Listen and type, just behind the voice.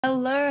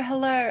Hello,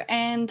 hello,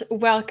 and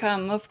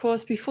welcome. Of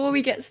course, before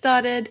we get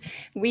started,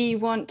 we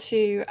want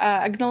to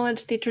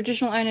acknowledge the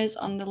traditional owners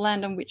on the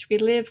land on which we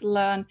live,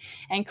 learn,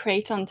 and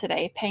create on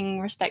today,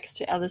 paying respects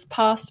to elders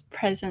past,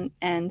 present,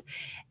 and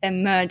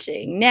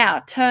emerging.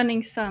 Now,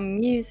 turning some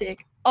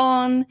music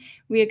on,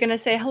 we are going to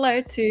say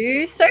hello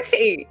to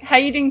Sophie. How are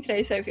you doing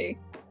today, Sophie?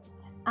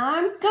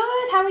 I'm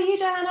good. How are you,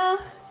 Joanna?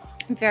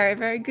 Very,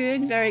 very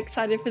good. Very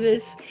excited for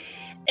this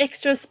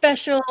extra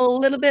special,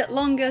 little bit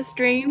longer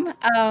stream.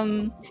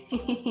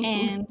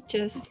 And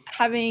just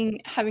having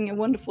a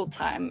wonderful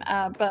time.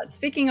 But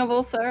speaking of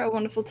also a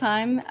wonderful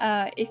time,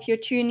 if you're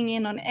tuning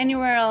in on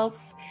anywhere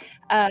else,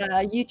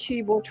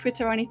 YouTube or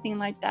Twitter or anything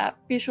like that,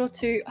 be sure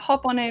to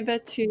hop on over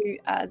to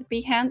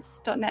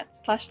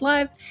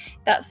behance.net/live.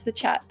 That's the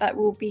chat that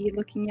we'll be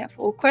looking at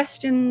for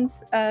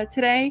questions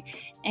today,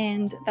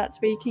 and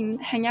that's where you can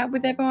hang out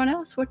with everyone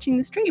else watching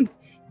the stream.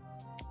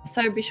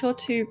 So be sure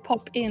to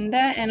pop in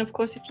there, and of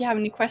course, if you have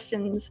any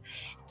questions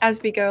as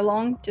we go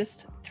along,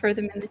 just throw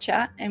them in the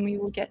chat and we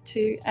will get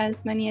to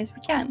as many as we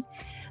can.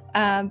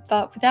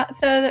 But without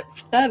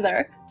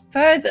further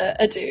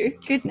ado,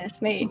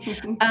 goodness me,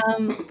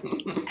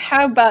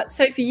 how about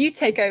Sophie, you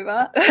take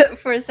over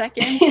for a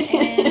second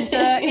and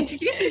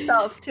introduce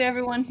yourself to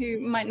everyone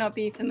who might not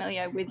be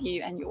familiar with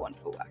you and your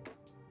wonderful work.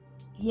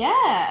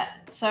 Yeah,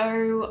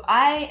 so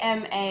I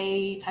am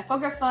a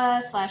typographer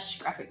 /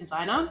 graphic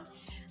designer,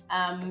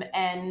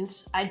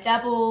 and I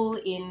dabble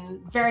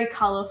in very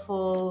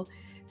colorful,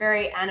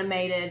 very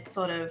animated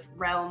sort of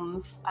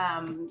realms.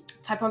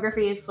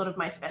 Typography is sort of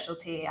my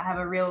specialty. I have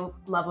a real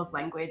love of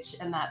language,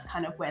 and that's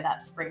kind of where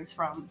that springs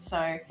from.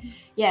 So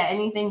yeah,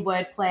 anything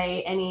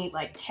wordplay, any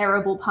like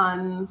terrible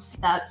puns,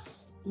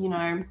 that's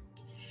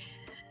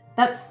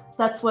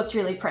what's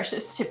really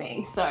precious to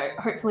me. So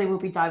hopefully we'll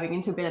be diving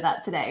into a bit of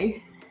that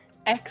today.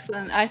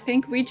 Excellent. I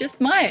think we just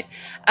might.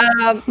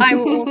 I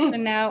will also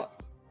now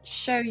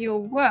show your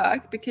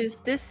work, because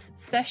this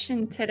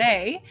session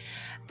today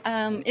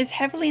is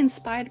heavily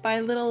inspired by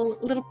a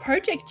little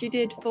project you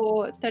did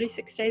for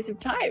 36 Days of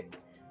Type.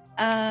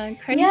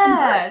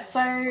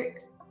 So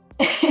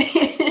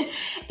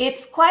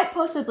it's quite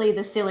possibly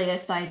the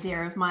silliest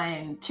idea of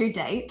mine to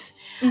date.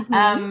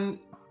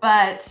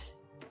 But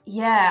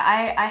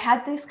yeah, I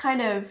had this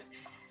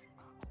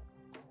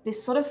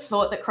sort of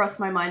thought that crossed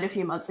my mind a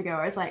few months ago.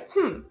 I was like,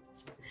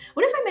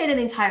 what if I made an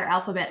entire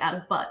alphabet out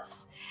of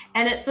butts?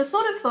 And it's the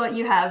sort of thought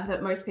you have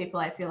that most people,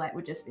 I feel like,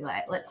 would just be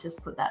like, let's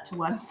just put that to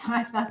one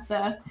side. That's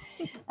a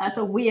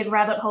weird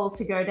rabbit hole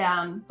to go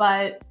down.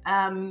 But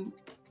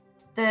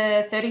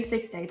the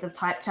 36 Days of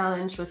Type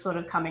challenge was sort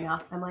of coming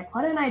up. I'm like,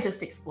 why don't I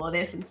just explore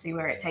this and see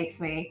where it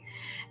takes me?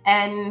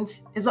 And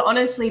it's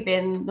honestly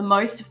been the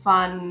most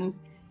fun,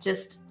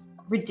 just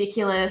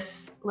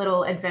ridiculous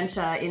little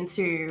adventure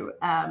into,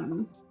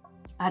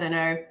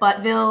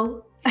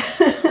 Buttville.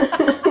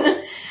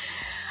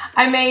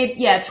 I made,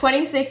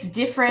 26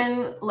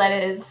 different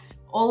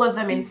letters, all of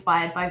them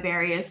inspired by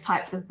various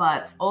types of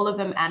butts, all of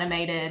them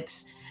animated,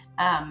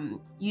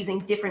 using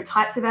different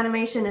types of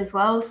animation as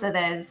well. So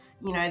there's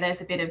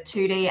a bit of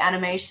 2D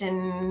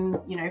animation,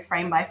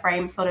 frame by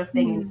frame sort of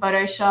thing in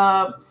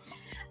Photoshop.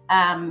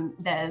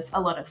 There's a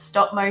lot of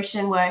stop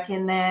motion work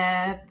in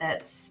there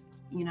that's,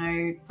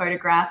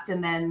 photographed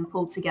and then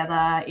pulled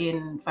together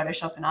in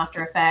Photoshop and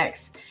After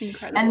Effects.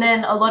 Incredible. And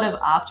then a lot of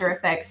After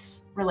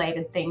Effects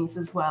related things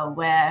as well,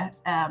 where,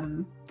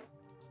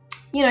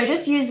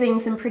 just using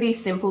some pretty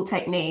simple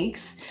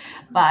techniques,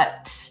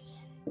 but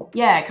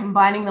yeah,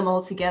 combining them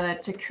all together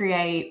to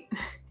create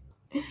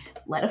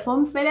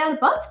letterforms made out of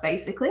butts,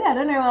 basically. I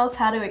don't know else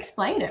how to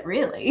explain it,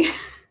 really.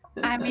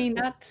 I mean,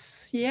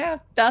 that's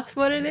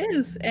what it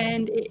is.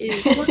 And it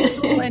is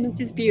wonderful and it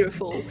is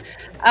beautiful.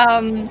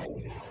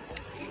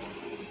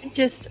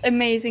 Just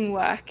amazing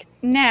work.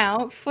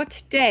 Now, for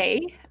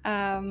today,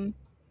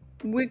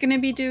 we're going to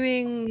be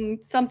doing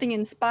something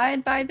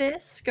inspired by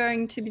this,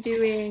 going to be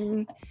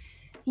doing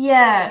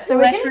so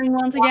we're lettering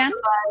once again.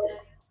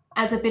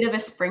 As a bit of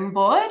a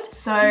springboard.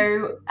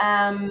 So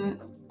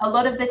a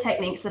lot of the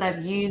techniques that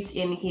I've used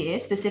in here,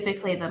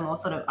 specifically the more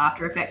sort of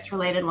After Effects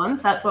related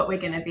ones, that's what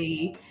we're going to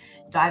be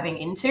diving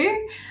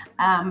into.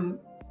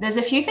 There's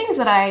a few things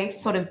that I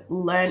sort of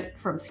learned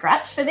from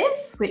scratch for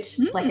this, which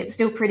it's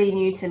still pretty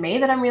new to me,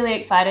 that I'm really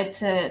excited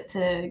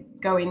to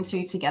go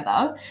into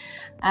together.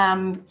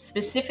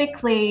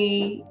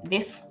 Specifically,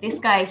 this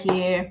guy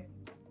here,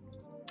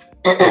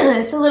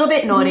 it's a little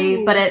bit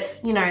naughty, but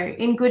it's,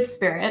 in good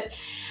spirit.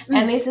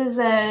 And this is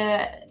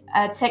a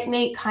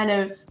technique kind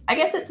of, I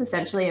guess it's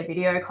essentially a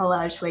video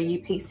collage where you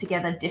piece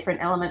together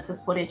different elements of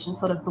footage and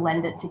sort of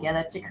blend it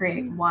together to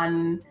create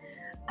one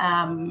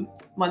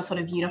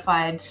sort of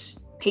unified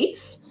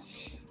piece.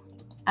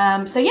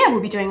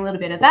 We'll be doing a little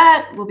bit of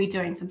that. We'll be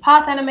doing some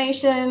path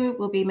animation.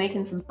 We'll be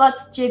making some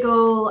butts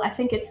jiggle. I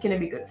think it's going to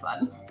be good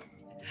fun.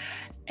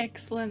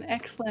 Excellent,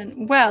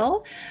 excellent.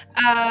 Well,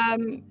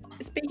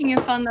 speaking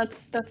of fun,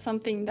 that's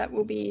something that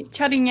we'll be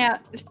chatting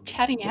about.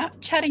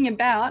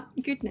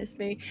 Goodness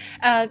me,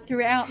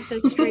 throughout the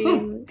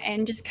stream,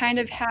 and just kind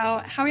of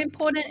how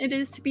important it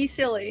is to be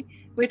silly,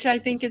 which I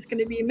think is going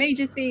to be a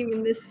major theme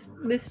in this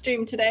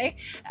stream today.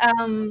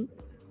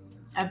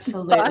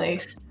 Absolutely.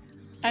 But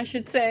I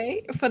should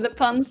say, for the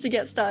puns to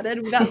get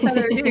started, without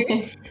further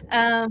ado,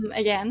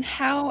 again,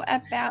 how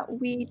about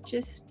we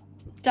just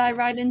dive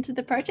right into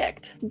the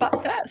project, but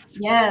first?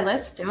 Yeah,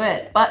 let's do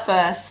it. But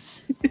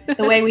first,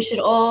 the way we should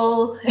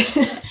all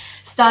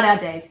start our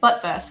days,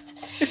 but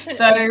first.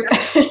 So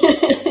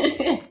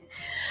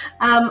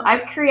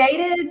I've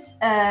created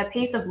a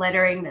piece of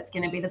lettering that's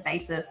going to be the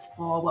basis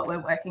for what we're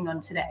working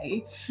on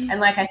today. And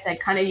like I said,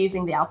 kind of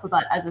using the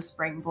alphabet as a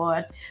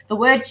springboard. The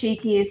word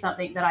cheeky is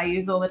something that I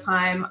use all the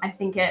time. I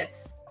think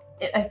it's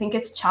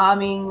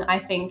charming. I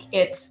think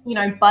it's,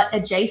 but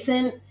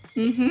adjacent.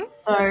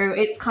 So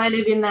it's kind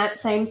of in that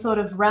same sort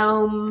of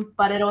realm,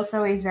 but it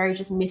also is very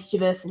just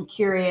mischievous and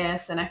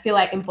curious. And I feel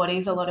like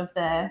embodies a lot of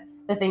the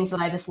things that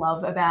I just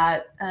love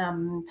about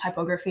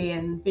typography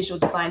and visual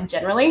design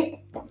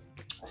generally.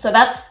 So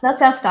that's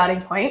our starting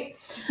point.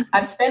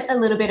 I've spent a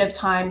little bit of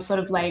time sort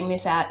of laying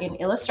this out in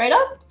Illustrator.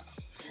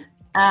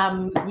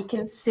 You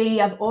can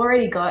see I've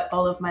already got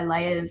all of my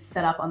layers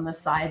set up on the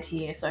side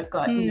here. So I've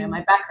got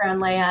my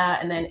background layer,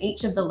 and then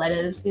each of the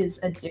letters is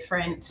a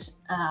different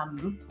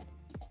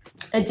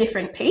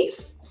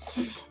piece.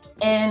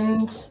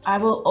 And I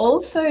will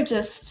also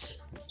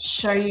just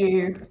show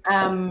you,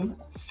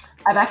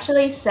 I've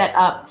actually set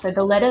up, so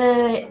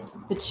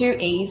the two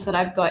E's that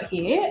I've got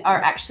here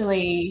are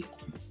actually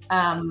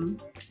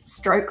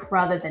stroke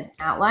rather than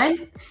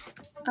outline.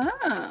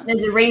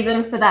 There's a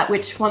reason for that,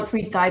 which once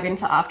we dive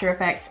into After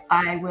Effects,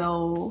 I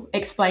will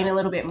explain a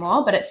little bit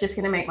more, but it's just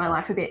going to make my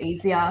life a bit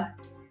easier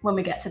when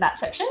we get to that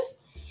section.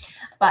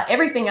 But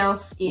everything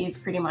else is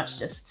pretty much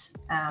just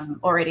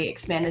already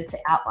expanded to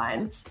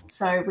outlines.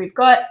 So we've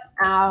got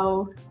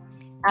our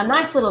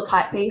nice little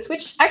type piece,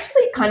 which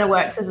actually kind of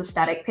works as a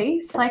static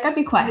piece. Like I'd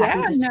be quite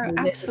happy just to use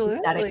this as a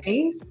static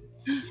piece.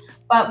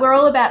 But we're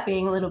all about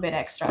being a little bit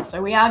extra.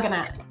 So we are going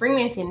to bring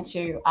this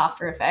into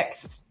After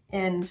Effects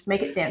and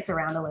make it dance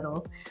around a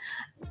little.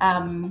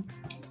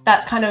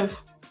 That's kind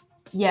of,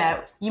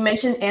 you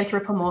mentioned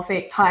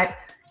anthropomorphic type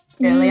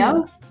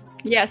earlier.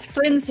 Yes,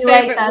 Flynn's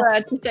favorite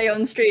word to say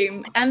on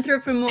stream,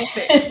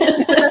 anthropomorphic.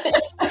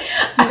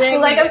 I feel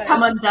like I've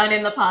come undone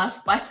in the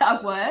past by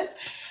that word.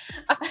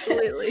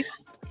 Absolutely.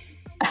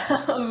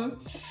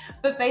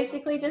 But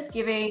basically just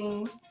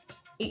giving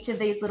each of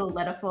these little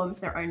letter forms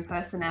their own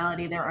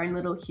personality, their own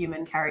little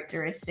human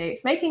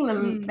characteristics, making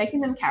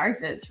them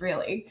characters,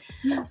 really.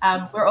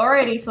 We're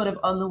already sort of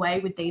on the way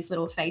with these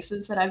little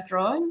faces that I've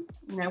drawn.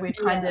 We've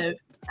kind of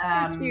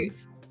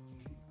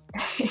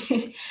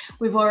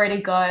we've already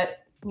got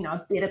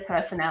a bit of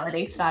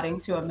personality starting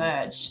to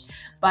emerge.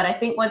 But I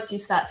think once you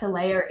start to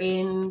layer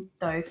in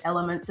those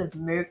elements of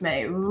movement,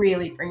 it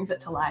really brings it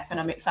to life,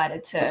 and I'm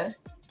excited to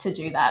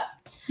do that.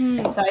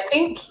 So I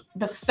think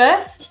the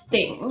first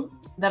thing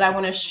that I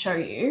want to show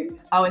you,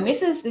 and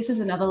this is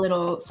another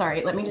little,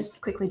 sorry, let me just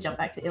quickly jump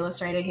back to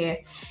Illustrator here.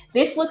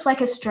 This looks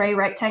like a stray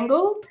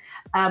rectangle,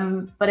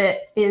 but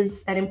it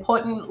is an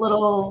important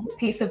little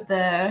piece of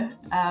the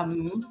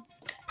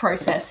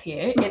process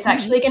here. It's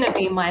actually going to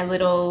be my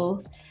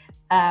little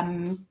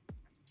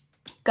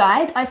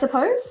guide, I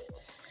suppose.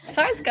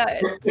 Size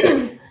guide.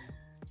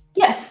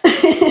 Yes.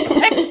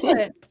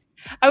 Excellent.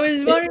 I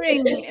was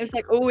wondering, it's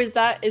like, is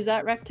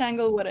that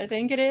rectangle what I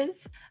think it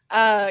is?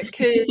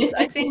 Because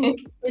I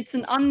think it's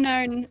an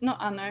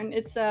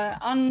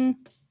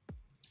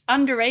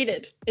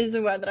underrated is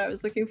the word that I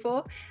was looking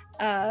for.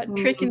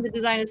 Trick in the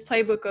designer's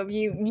playbook of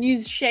you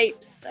use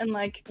shapes and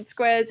like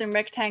squares and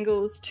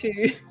rectangles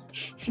to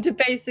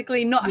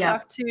basically not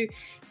have to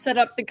set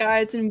up the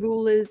guides and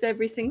rulers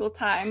every single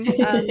time. So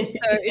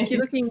if you're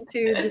looking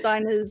to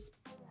designers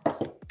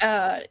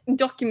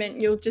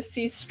document, you'll just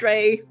see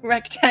stray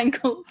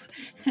rectangles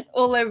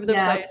all over the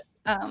place.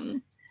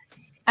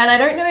 And I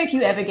don't know if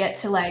you ever get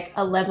to like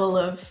a level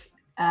of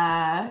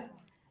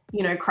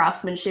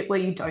craftsmanship where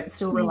you don't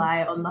still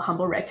rely on the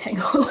humble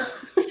rectangle.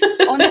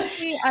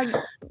 Honestly,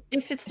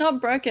 if it's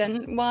not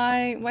broken,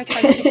 why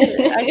try to fix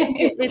it? I think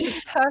it's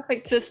a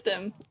perfect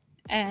system,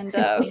 and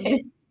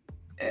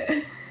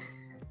it's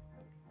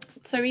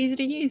so easy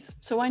to use.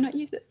 So why not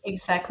use it?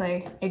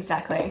 Exactly.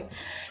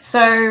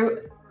 So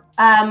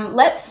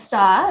let's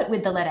start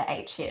with the letter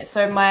H here.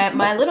 So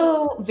my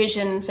little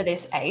vision for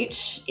this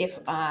H, if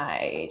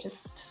I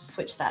just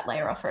switch that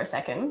layer off for a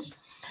second,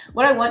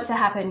 what I want to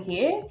happen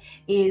here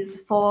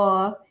is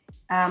for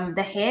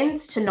the hand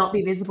to not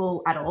be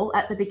visible at all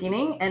at the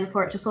beginning, and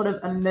for it to sort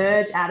of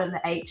emerge out of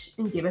the H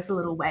and give us a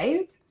little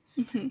wave.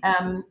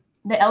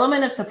 The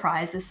element of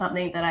surprise is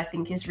something that I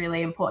think is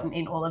really important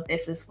in all of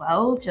this as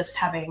well, just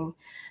having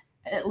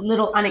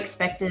little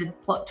unexpected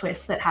plot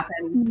twists that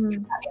happen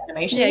throughout the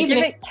animation. Yeah, give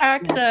it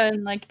character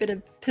and like a bit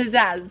of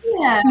pizzazz.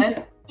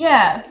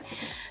 Yeah.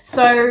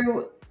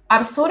 So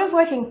I'm sort of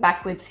working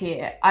backwards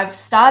here. I've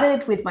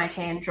started with my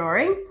hand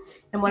drawing,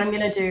 and what I'm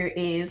going to do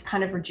is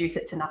kind of reduce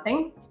it to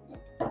nothing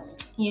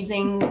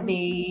using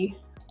the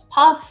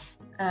path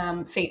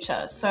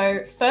feature.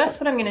 So first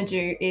what I'm going to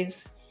do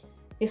is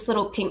this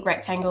little pink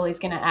rectangle is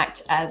going to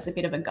act as a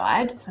bit of a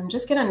guide. So I'm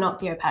just going to knock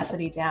the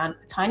opacity down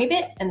a tiny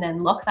bit and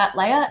then lock that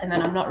layer, and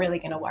then I'm not really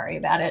going to worry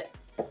about it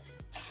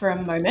for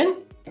a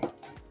moment.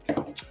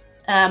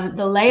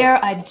 The layer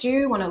I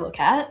do want to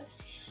look at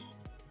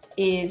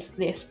is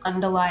this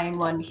underlying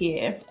one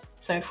here.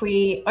 So if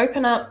we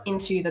open up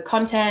into the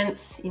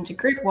contents, into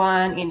group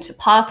 1, into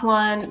path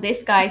 1,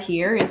 this guy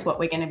here is what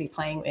we're going to be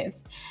playing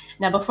with.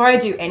 Now, before I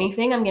do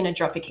anything, I'm going to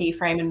drop a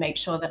keyframe and make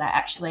sure that I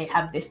actually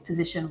have this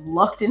position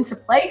locked into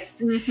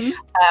place.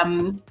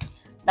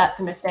 That's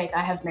a mistake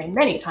I have made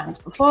many times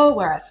before,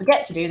 where I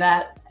forget to do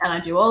that and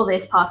I do all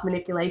this path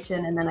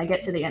manipulation, and then I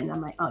get to the end and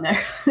I'm like, oh no,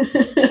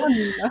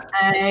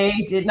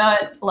 I did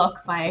not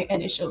lock my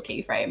initial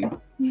keyframe.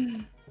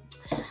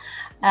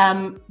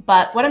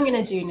 But what I'm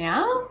going to do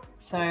now,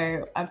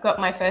 so I've got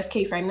my first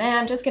keyframe there.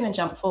 I'm just going to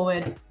jump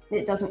forward.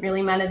 It doesn't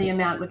really matter the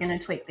amount. We're going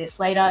to tweak this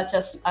later,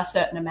 just a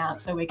certain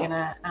amount. So we're going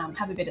to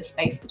have a bit of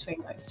space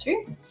between those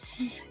two.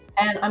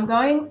 And I'm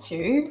going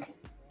to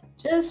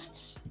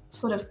just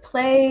sort of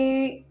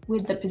play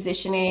with the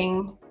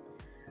positioning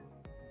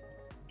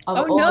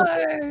of oh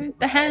no,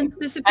 the hands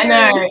disappear.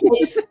 I know,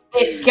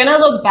 it's going to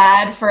look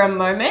bad for a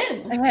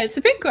moment. Okay, it's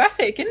a bit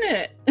graphic, isn't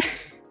it?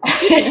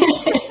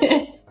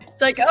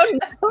 It's like, oh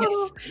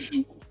no.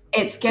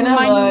 It's gonna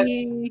look.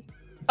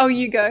 Oh,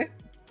 you go.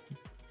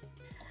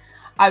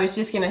 I was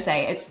just gonna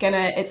say it's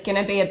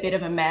gonna be a bit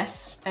of a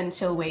mess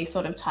until we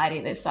sort of tidy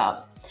this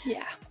up.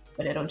 Yeah.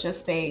 But it'll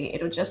just be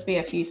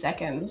a few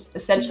seconds.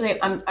 Essentially,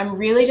 I'm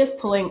really just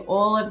pulling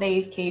all of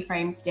these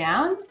keyframes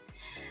down,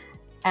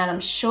 and I'm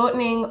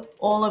shortening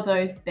all of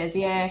those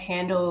Bezier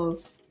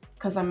handles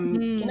because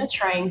I'm gonna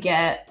try and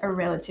get a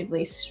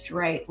relatively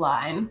straight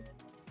line.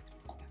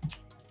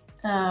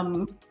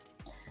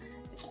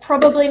 It's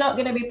probably not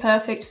going to be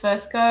perfect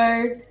first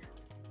go.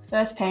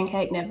 First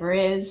pancake never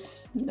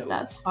is. No.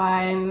 That's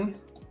fine.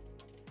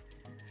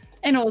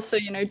 And also,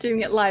 you know, doing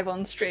it live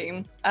on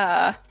stream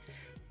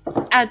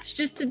adds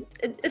just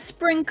a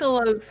sprinkle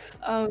of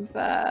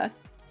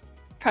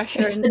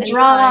pressure. It's the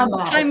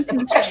drama. Time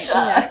constraint.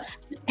 Yeah.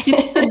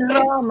 It's the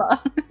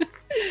drama.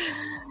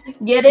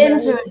 Get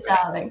into it,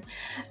 darling.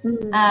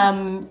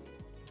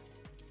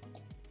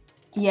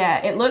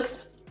 Yeah, it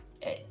looks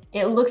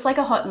like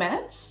a hot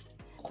mess.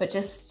 But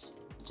just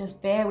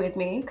bear with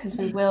me, because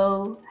we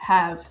will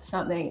have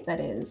something that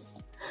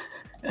is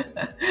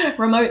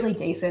remotely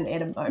decent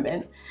in a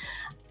moment.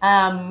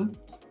 And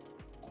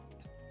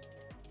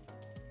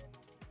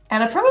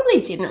I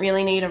probably didn't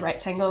really need a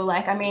rectangle.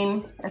 Like, I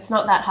mean, it's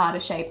not that hard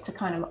a shape to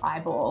kind of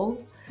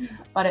eyeball,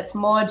 but it's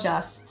more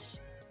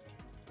just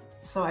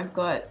so I've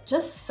got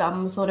just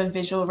some sort of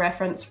visual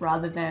reference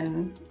rather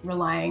than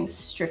relying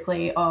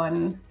strictly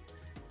on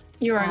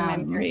your own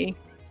memory.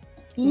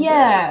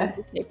 Yeah.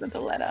 The shape of the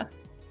letter.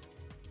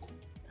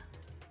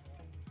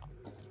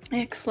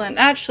 Excellent.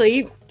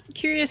 Actually,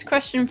 curious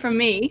question from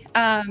me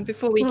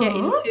before we get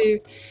into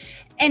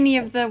any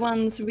of the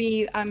ones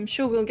I'm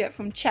sure we'll get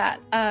from chat.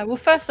 Well,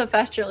 first off,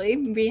 actually,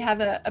 we have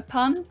a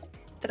pun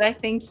that I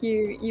think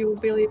you will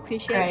really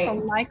appreciate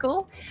from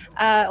Michael.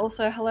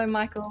 Also, hello,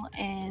 Michael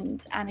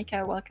and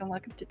Annika. Welcome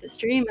to the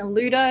stream, and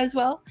Luda as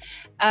well.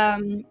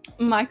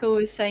 Michael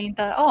was saying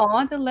that,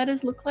 oh, the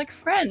letters look like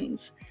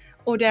friends.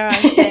 Or dare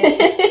I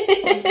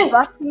say,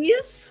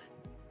 butties?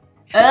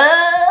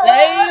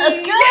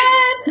 That's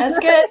good. That's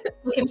good.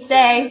 We can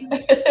stay.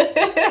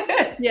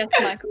 Yes,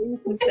 Michael, you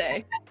can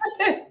stay.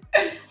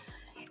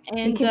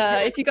 And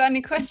if you got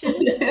any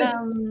questions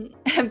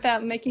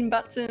about making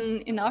butts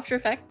in After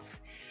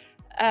Effects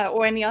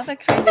or any other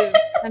kind of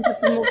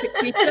anthropomorphic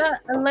feature,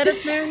 let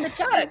us know in the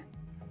chat.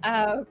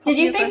 Did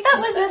you think that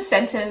was a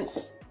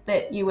sentence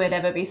that you would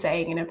ever be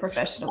saying in a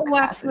professional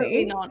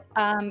capacity? Absolutely not.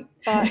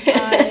 But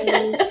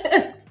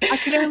I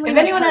could only. If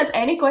anyone has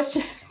any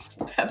questions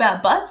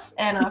about butts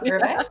and After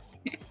Effects,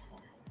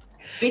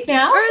 speak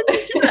now.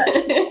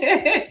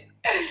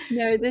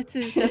 No, this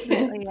is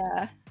definitely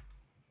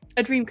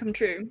a dream come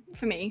true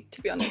for me,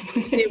 to be honest,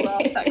 to be able to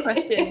ask that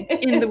question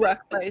in the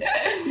workplace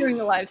during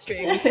the live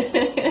stream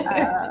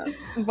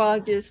while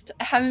just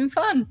having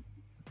fun.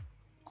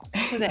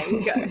 So there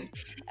you go.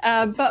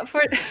 But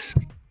for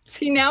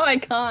see, now I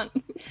can't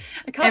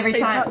every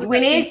time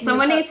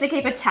someone needs to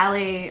keep a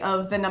tally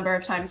of the number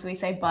of times we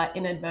say butt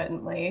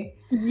inadvertently.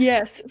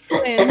 Yes,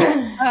 Flynn.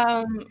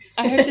 I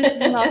hope this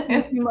isn't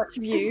asking too much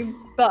of you,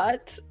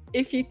 but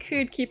if you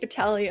could keep a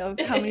tally of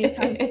how many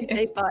times you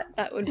say butt,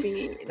 that would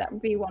be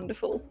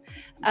wonderul.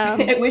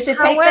 We should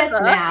take that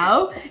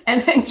now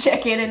and then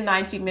check in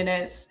 90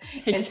 minutes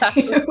and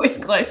see who was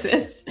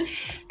closest.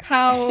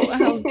 How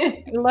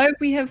low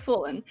we have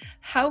fallen.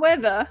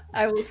 However,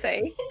 I will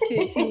say, to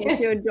make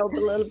your job a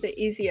little bit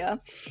easier,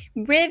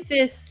 with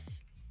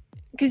this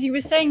because you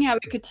were saying how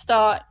it could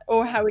start,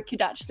 or how it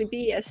could actually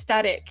be a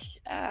static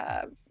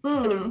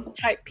sort of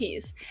type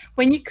piece.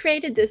 When you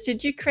created this,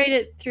 did you create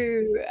it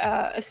through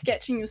a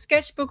sketch in your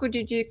sketchbook, or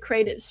did you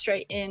create it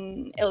straight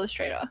in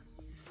Illustrator?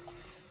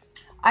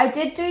 I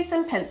did do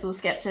some pencil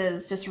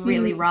sketches, just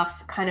really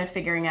rough, kind of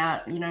figuring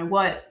out, you know,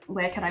 where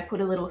could I put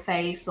a little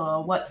face,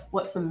 or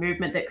what's the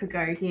movement that could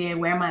go here?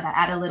 Where might I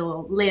add a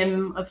little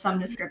limb of some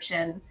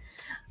description?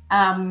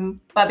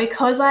 But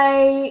because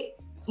I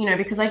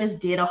just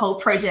did a whole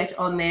project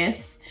on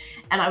this,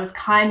 and I was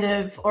kind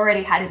of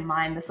already had in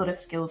mind the sort of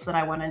skills that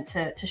I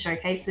wanted to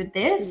showcase with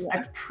this,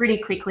 I pretty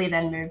quickly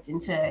then moved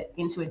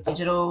into a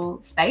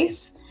digital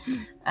space.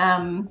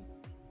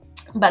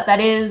 But that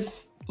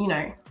is, you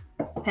know,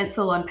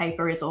 pencil on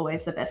paper is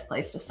always the best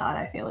place to start.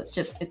 I feel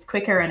it's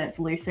quicker and it's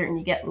looser, and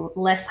you get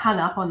less hung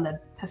up on the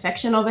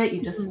perfection of it.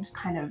 You're just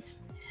kind of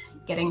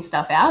getting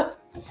stuff out.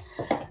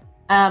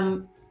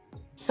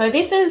 So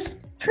this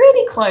is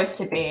pretty close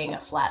to being a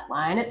flat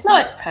line. It's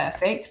not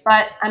perfect,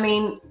 but I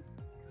mean,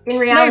 in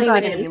reality,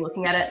 we're going to be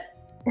looking at it.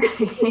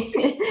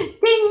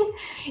 Ding!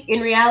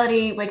 In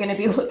reality, we're going to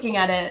be looking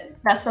at it.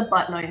 That's the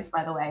butt noise,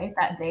 by the way,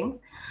 that ding.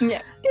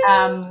 Yeah.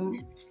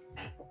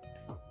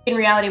 In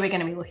reality, we're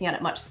going to be looking at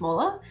it much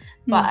smaller,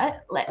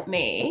 but let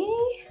me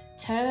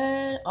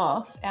turn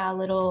off our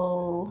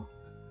little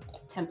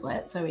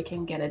template so we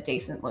can get a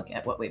decent look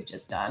at what we've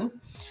just done.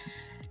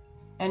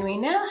 And we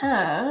now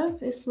have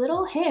this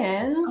little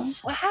hand.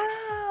 Oh,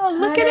 wow,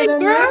 look at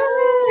it grow.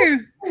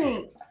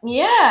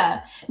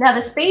 Yeah. Now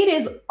the speed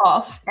is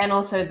off, and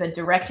also the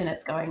direction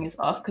it's going is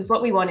off, because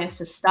what we want is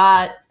to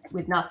start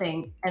with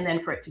nothing and then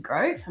for it to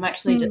grow. So I'm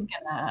actually just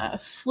gonna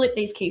flip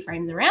these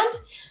keyframes around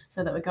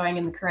so that we're going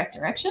in the correct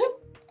direction.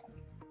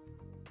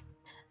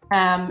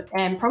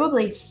 And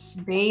probably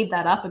speed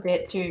that up a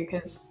bit too,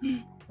 because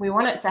we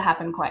want it to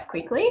happen quite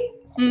quickly.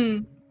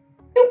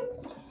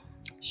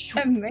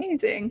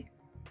 Amazing.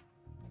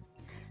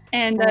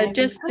 And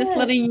just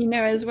letting you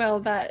know as well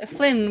that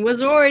Flynn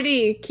was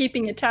already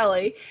keeping a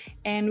tally,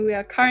 and we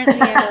are currently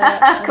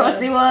at of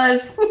course he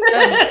was.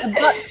 a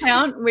butt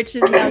count, which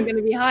is now going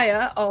to be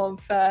higher,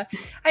 of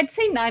I'd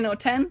say 9 or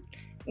 10,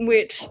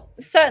 which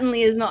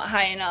certainly is not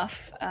high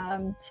enough.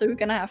 So we're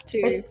going to have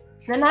to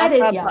the night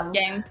is young. Butt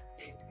game.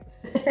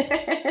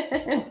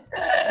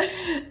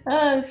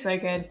 Oh, so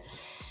good.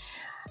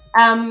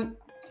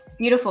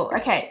 Beautiful.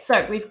 Okay,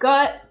 so we've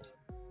got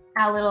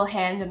our little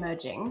hand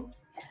emerging.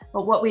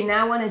 But what we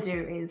now want to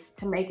do is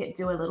to make it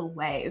do a little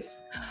wave.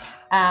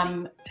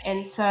 And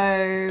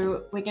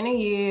so we're going to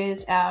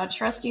use our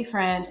trusty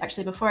friend.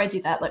 Actually, before I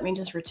do that, let me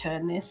just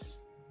return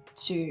this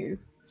to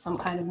some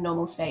kind of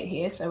normal state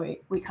here. So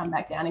we come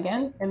back down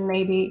again, and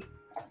maybe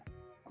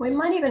we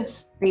might even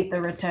speed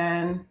the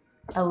return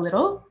a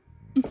little.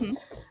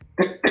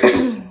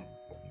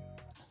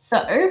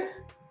 So,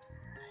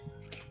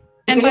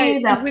 and by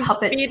use our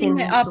puppet speeding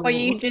it up, are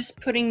you just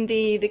putting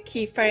the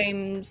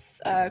keyframes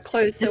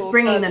closer or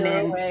further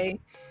away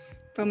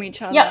from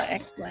each other? Yep.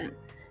 Excellent.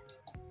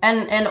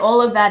 And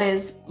all of that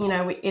is, you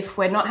know, if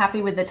we're not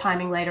happy with the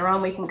timing later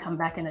on, we can come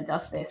back and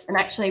adjust this. And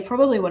actually,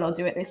 probably what I'll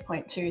do at this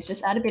point too is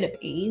just add a bit of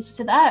ease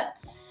to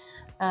that,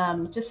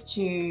 just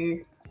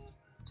to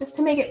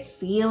make it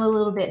feel a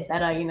little bit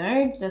better. You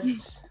know,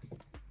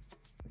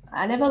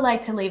 I never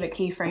like to leave a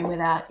keyframe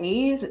without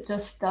ease. It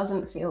just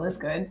doesn't feel as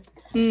good.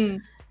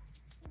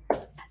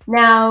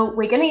 Now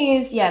we're going to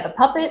use, the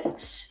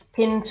puppet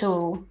pin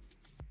tool,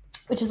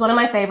 which is one of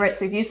my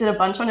favorites. We've used it a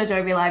bunch on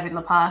Adobe Live in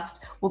the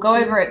past. We'll go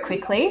over it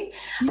quickly,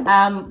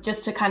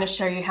 just to kind of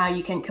show you how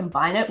you can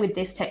combine it with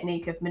this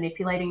technique of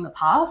manipulating the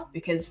path,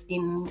 because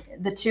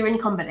the two in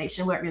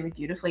combination work really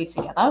beautifully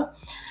together.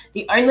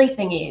 The only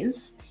thing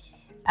is,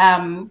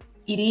 it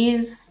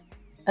is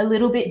a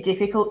little bit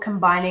difficult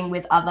combining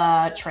with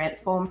other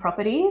transform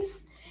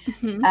properties.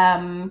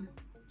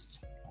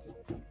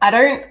 I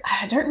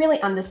don't really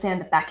understand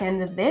the back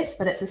end of this,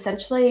 but it's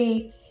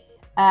essentially,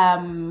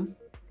 I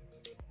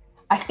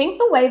think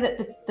the way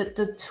that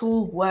the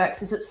tool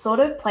works is it's sort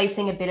of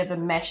placing a bit of a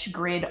mesh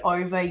grid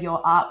over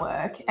your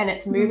artwork, and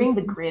it's moving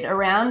the grid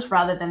around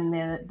rather than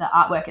the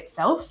artwork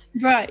itself.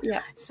 Right,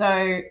 yeah.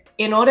 So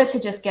in order to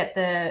just get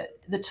the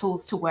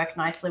tools to work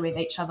nicely with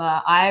each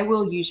other, I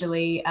will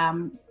usually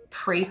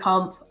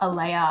pre-comp a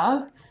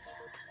layer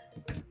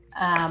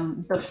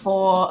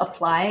before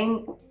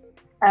applying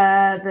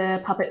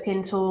the puppet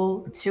pin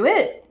tool to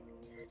it,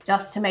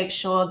 just to make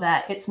sure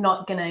that it's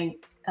not going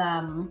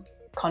to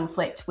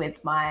conflict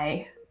with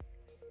my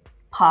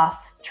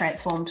path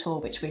transform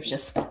tool, which we've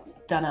just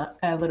done a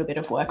little bit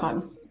of work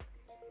on.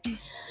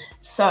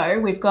 So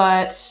we've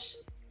got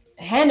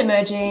a hand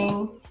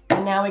emerging,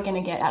 and now we're going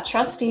to get our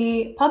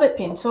trusty puppet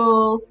pin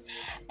tool,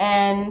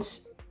 and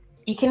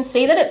you can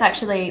see that it's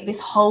actually, this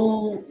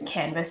whole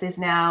canvas is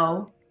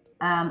now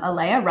a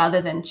layer rather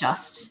than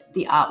just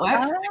the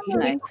artwork. So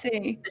I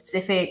see.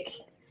 Specific,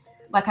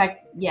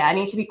 I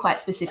need to be quite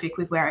specific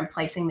with where I'm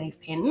placing these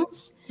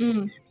pins.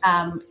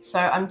 So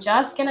I'm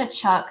just going to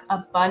chuck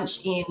a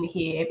bunch in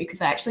here because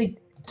I actually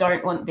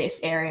don't want this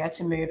area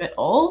to move at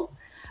all.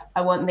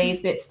 I want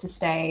these bits to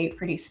stay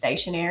pretty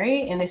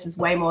stationary, and this is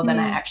way more than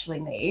I actually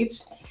need.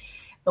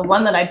 The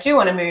one that I do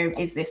want to move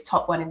is this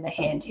top one in the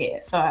hand here.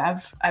 So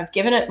I've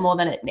given it more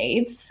than it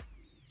needs,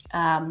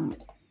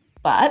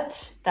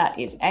 but that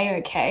is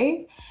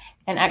a-okay.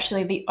 And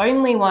actually the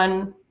only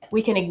one,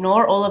 we can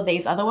ignore all of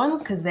these other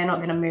ones because they're not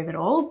going to move at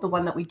all. The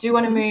one that we do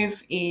want to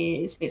move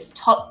is this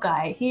top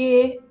guy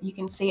here. You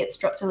can see it's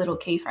dropped a little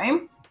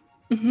keyframe.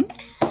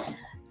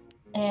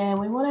 And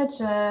we want to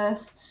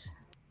just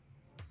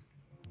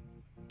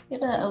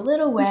give it a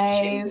little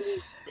wave.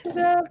 To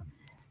the,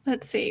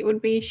 let's see, it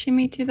would be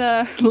shimmy to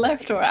the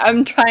left, or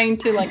I'm trying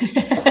to like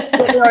get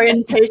the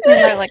orientation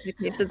right. Like,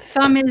 okay, so the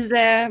thumb is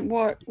there.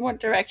 What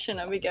direction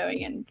are we going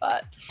in?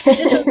 But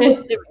just what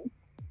it's doing.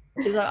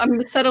 I'm going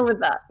to settle with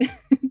that.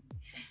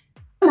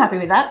 I'm happy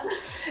with that.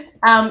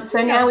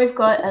 So now we've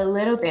got a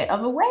little bit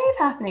of a wave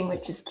happening,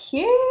 which is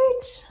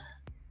cute.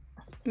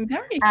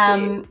 Very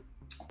cute.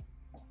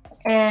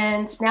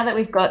 And now that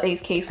we've got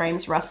these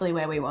keyframes roughly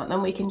where we want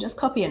them, we can just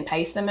copy and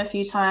paste them a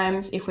few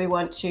times if we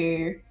want to,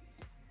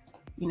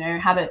 you know,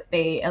 have it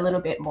be a little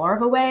bit more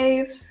of a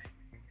wave.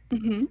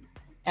 And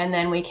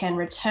then we can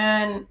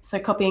return, so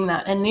copying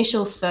that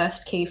initial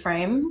first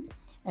keyframe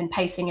and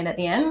pasting it at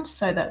the end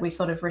so that we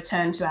sort of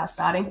return to our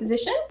starting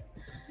position.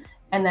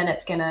 And then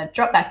it's going to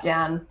drop back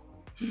down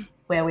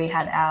where we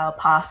had our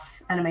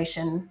path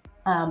animation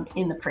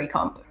in the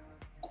pre-comp.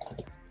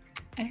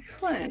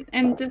 Excellent.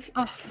 And just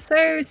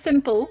so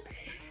simple,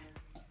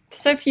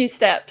 so few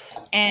steps,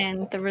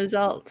 and the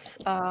results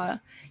are,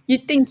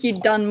 you'd think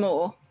you'd done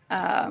more.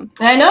 I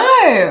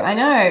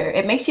know.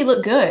 It makes you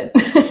look good.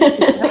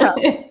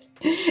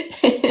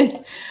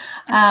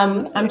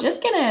 I'm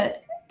just going to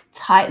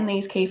tighten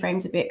these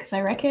keyframes a bit because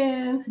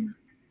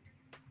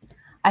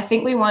I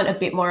think we want a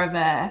bit more of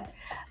a,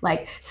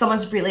 like,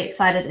 someone's really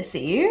excited to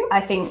see you. I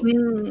think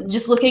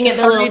just looking at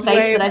the little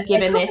face that I've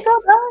given this.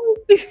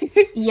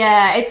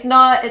 Yeah, it's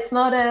not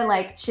a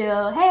like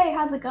chill, hey,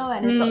 how's it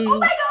going? It's like, oh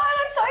my God,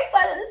 I'm so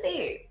excited to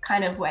see you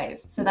kind of wave.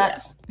 So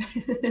that's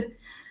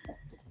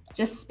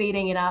just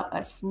speeding it up a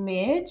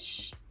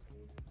smidge.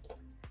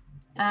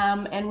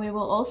 And we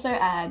will also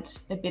add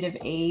a bit of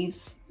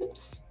ease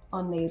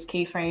on these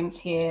keyframes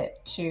here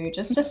to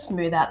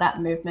smooth out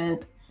that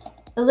movement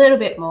a little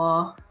bit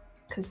more,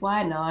 because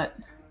why not?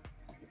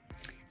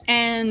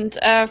 And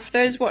for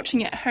those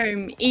watching at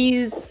home,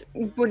 ease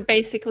would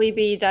basically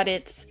be that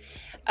it's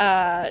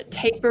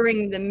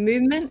tapering the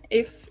movement,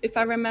 if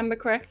I remember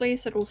correctly.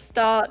 So it'll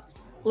start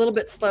a little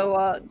bit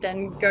slower,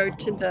 then go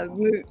to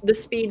the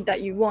speed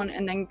that you want,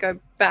 and then go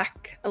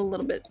back a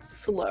little bit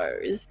slow.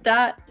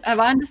 Have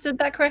I understood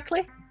that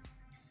correctly?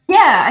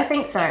 Yeah, I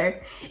think so.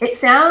 It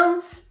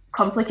sounds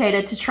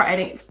complicated to try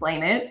and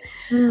explain it,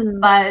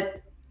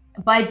 but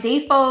by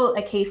default,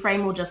 a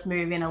keyframe will just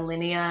move in a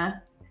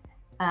linear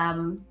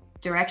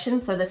direction.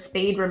 So the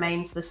speed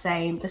remains the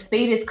same. The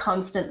speed is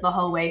constant the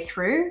whole way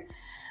through.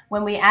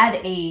 When we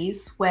add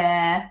ease,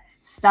 we're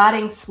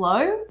starting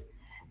slow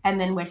and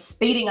then we're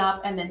speeding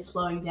up and then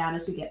slowing down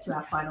as we get to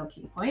our final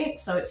key point.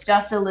 So it's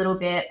just a little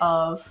bit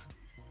of,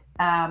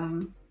 I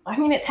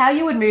mean, it's how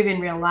you would move in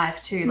real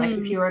life too. Like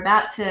if you're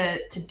about to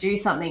do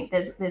something,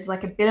 there's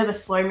like a bit of a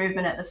slow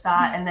movement at the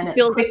start, and then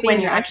it's quick when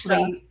you're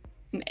actually,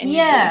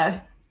 yeah.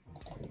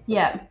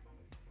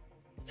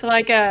 So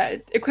like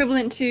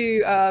equivalent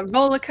to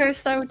roller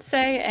coaster, I would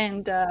say,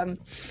 and the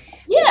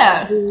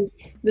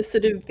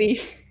sort of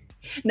the.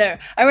 No,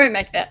 I won't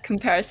make that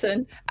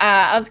comparison.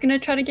 I was gonna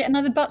try to get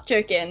another butt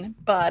joke in,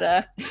 but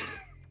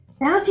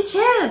now's your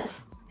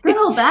chance. Don't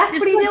hold back.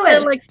 What are you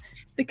doing? Like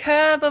the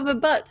curve of a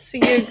butt, so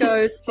you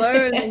go slow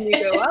and then you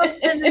go up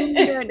and then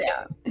you go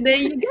down. There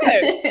you go.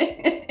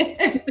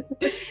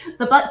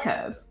 The butt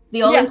curve.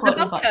 The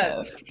all-important butt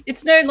curve.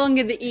 It's no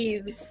longer the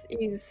ease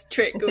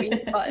trick or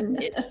ease button.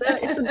 It's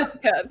the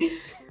butt curve.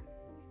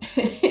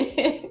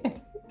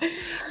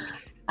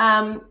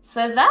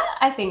 So that,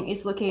 I think,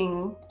 is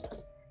looking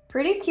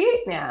pretty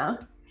cute now.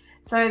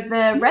 So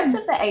the rest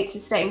of the H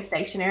is staying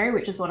stationary,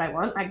 which is what I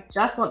want. I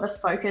just want the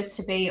focus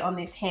to be on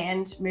this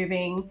hand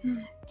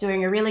moving,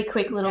 doing a really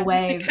quick little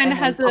wave. It kind of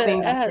has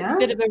a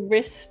bit of a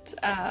wrist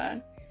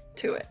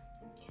to it.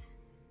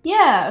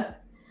 Yeah.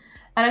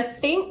 And I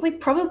think we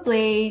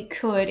probably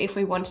could, if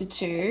we wanted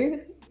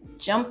to,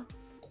 jump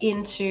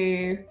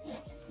into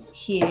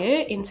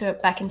here,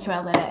 back into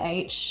our letter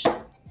H,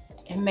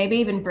 and maybe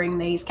even bring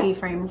these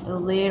keyframes a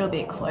little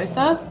bit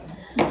closer,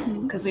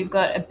 because we've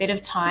got a bit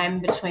of time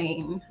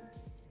between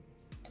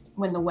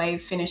when the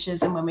wave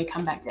finishes and when we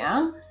come back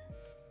down.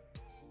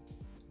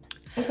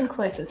 Even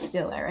closer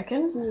still, I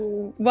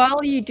reckon.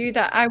 While you do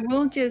that, I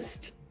will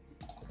just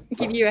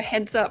give you a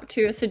heads up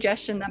to a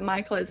suggestion that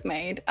Michael has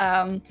made.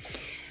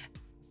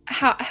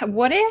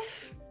 What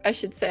if, I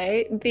should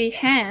say, the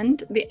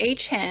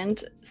H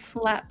hand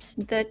slaps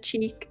the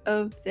cheek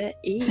of the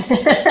E?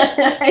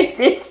 I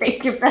did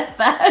think about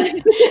that.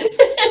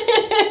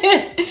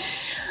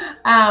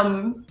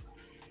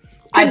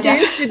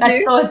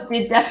 That thought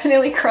did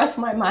definitely cross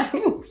my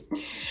mind.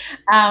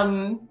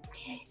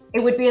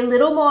 It would be a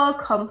little more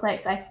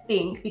complex, I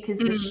think, because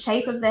the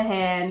shape of the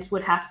hand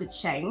would have to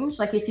change.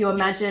 Like if you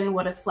imagine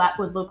what a slap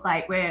would look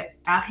like, where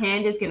our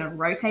hand is going to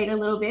rotate a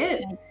little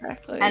bit,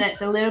 Exactly. and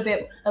it's a little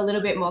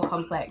bit more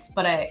complex.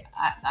 But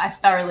I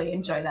thoroughly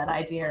enjoy that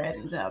idea,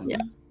 and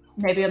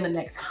maybe on the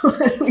next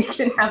one we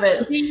can have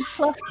it. B+++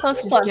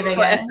 Just for giving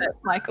effort,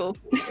 Michael.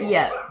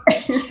 Yeah.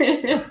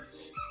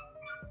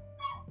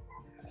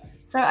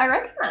 So I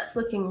reckon that's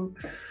looking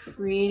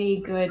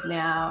pretty good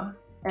now,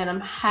 and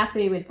I'm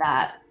happy with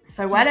that.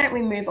 So why don't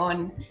we move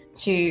on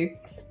to,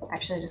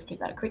 actually just keep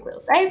that a quick little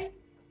save.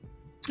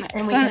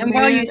 Excellent. And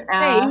while you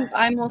save,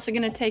 I'm also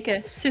going to take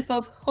a sip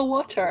of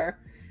water.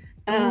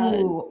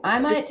 Ooh, I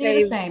might do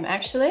the same,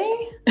 actually.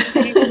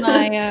 Save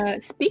my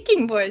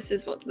speaking voice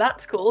is what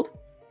that's called.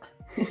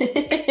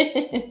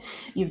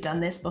 You've done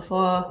this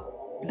before.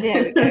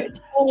 There we go. It's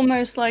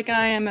almost like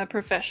I am a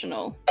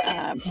professional.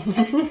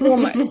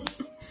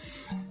 Almost.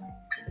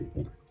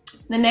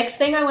 The next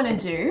thing I want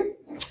to do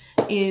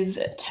is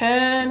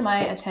turn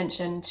my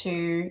attention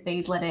to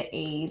these letter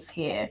E's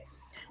here,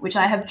 which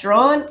I have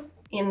drawn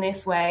in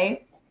this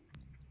way.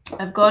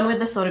 I've gone with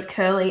the sort of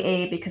curly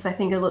E because I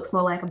think it looks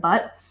more like a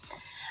butt.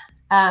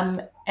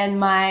 And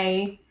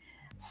my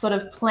sort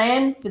of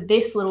plan for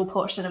this little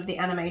portion of the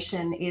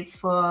animation is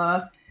for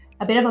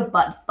a bit of a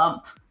butt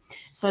bump.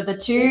 So the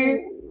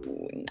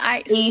two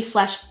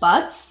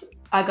E/butts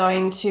are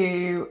going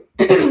to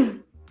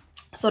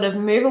sort of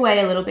move away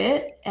a little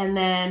bit, and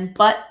then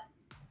butts.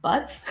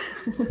 Butts.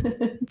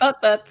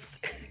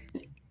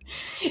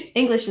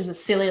 English is a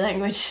silly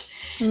language.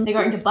 They're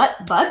going to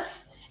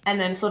butts,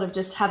 and then sort of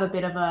just have a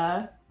bit of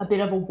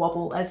a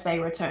wobble as they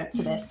return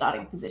to their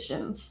starting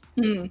positions.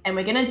 And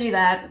we're going to do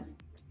that.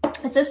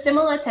 It's a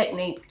similar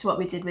technique to what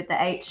we did with the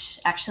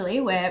H,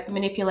 actually. We're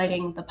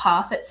manipulating the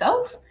path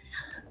itself.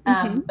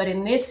 But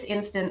in this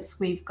instance,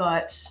 we've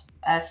got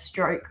a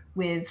stroke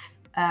with,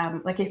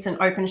 like it's an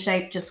open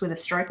shape just with a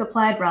stroke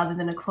applied rather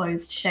than a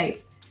closed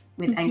shape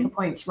with anchor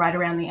points right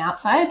around the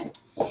outside.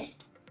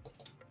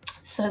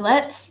 So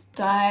let's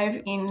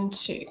dive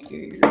into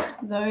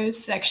those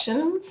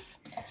sections.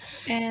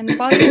 And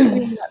while you're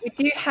doing that, we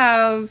do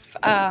have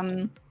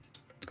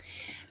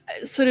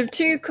sort of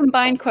two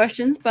combined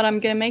questions, but I'm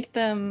going to make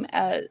them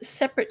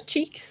separate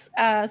cheeks.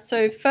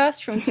 So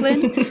first from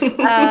Flynn,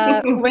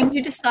 when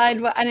you decide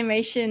what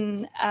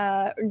animation,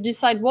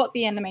 decide what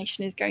the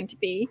animation is going to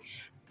be,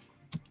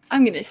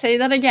 I'm going to say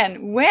that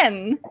again.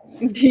 When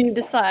do you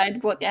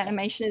decide what the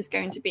animation is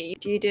going to be?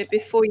 Do you do it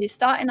before you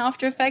start in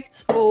After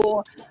Effects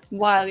or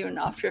while you're in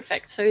After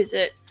Effects? So is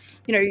it,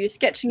 you know, you're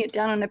sketching it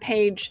down on a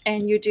page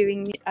and you're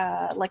doing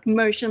like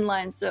motion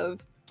lines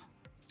of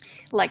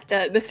like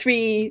the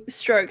three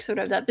strokes, sort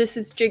of that this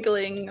is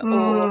jiggling,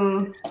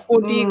 or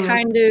do you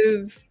kind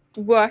of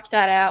work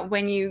that out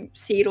when you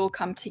see it all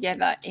come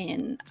together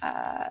in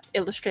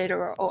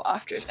Illustrator or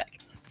After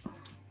Effects?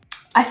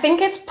 I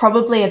think it's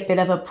probably a bit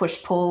of a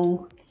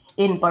push-pull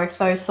in both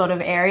those sort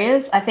of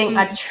areas. I think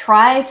I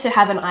try to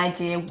have an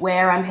idea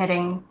where I'm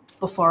heading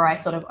before I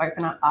sort of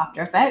open up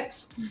After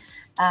Effects,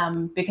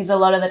 because a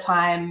lot of the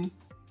time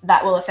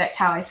that will affect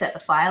how I set the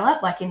file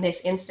up. Like in this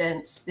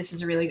instance, this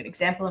is a really good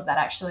example of that,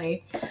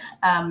 actually.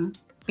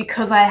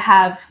 Because I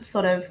have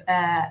sort of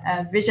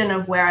a vision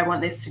of where I want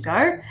this to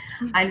go,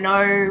 I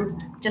know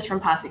just from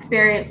past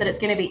experience that it's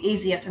going to be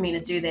easier for me to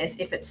do this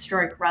if it's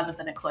stroke rather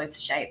than a closed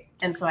shape.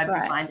 And so I've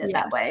designed it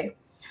that way.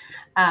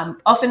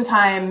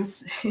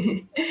 Oftentimes,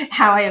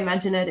 how I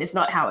imagine it is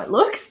not how it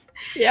looks.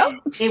 Yeah.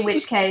 In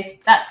which case,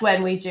 that's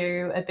when we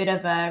do a bit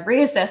of a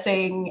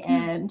reassessing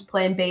and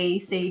plan B,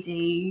 C,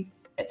 D,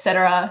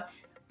 etc.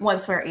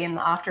 once we're in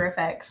After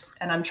Effects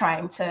and I'm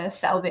trying to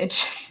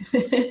salvage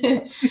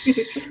the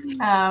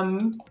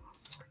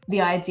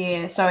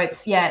idea. So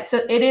it's,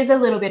 it is a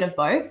little bit of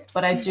both,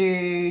 but I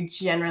do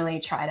generally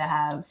try to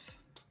have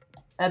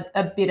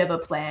a bit of a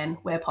plan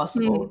where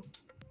possible.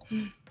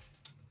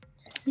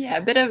 Yeah,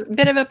 a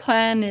bit of a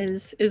plan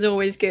is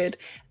always good.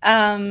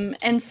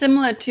 And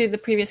similar to the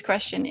previous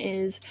question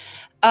is,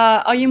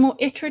 are you more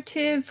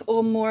iterative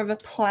or more of a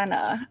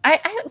planner? I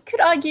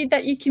could argue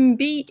that you can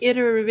be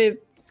iterative.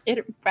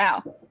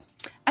 Wow,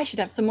 I should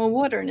have some more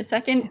water in a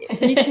second.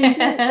 You can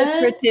be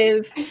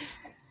iterative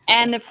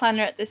and a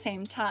planner at the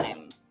same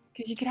time,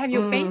 because you could have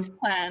your base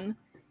plan,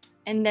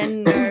 and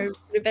then sort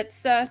of at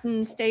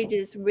certain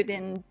stages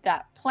within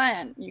that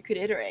plan, you could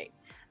iterate.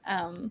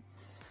 But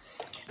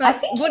I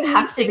think you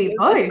have to be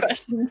both.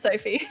 Question,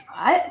 Sophie.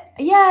 I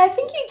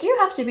think you do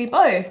have to be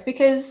both,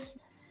 because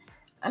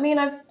I mean,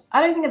 I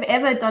don't think I've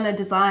ever done a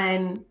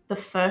design the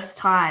first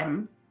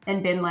time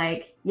and been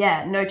like,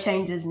 yeah, no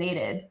changes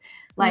needed.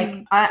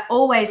 Like I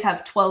always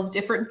have 12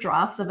 different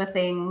drafts of a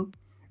thing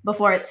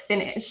before it's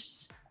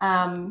finished.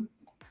 And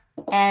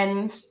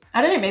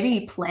I don't know, maybe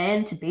you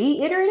plan to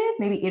be iterative.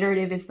 Maybe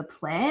iterative is the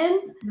plan.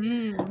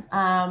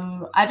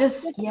 I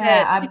just,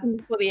 chicken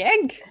before the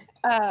egg.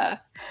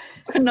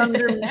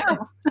 Conundrum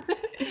now.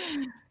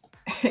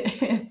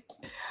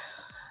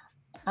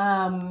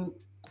 I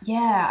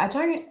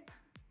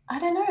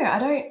don't know.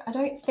 I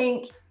don't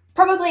think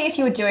probably if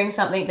you were doing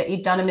something that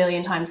you'd done a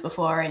million times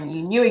before and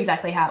you knew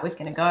exactly how it was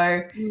going to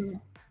go,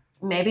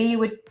 maybe you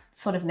would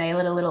sort of nail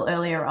it a little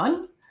earlier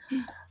on.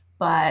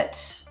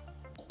 But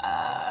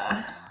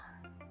I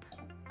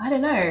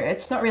don't know.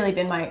 It's not really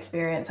been my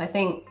experience. I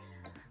think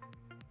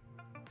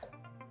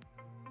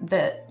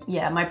that,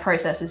 yeah, my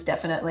process is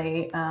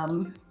definitely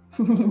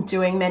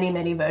doing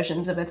many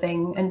versions of a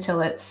thing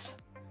until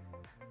it's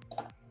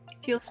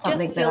Feels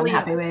something just that I'm silly.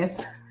 happy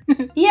with.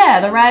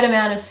 Yeah, the right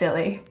amount of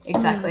silly.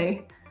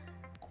 Exactly.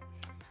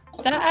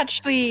 That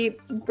actually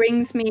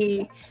brings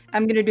me,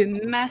 I'm going to do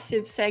a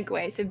massive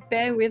segue, so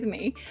bear with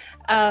me.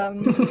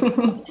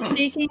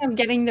 Speaking of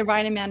getting the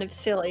right amount of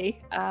silly,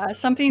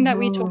 something that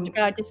we talked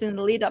about just in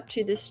the lead up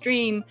to the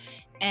stream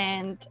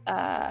and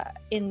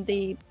in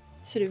the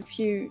sort of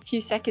few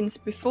seconds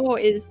before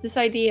is this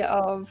idea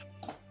of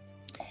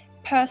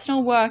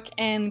personal work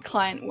and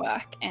client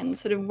work, and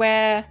sort of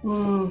where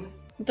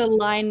the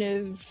line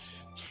of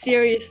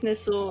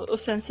seriousness or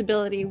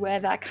sensibility,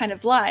 where that kind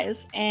of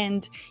lies.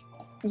 And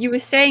you were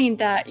saying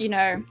that, you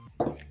know,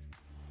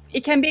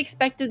 it can be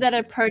expected that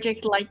a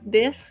project like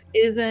this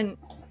isn't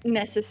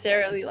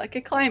necessarily like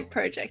a client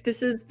project.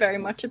 This is very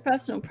much a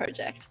personal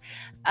project.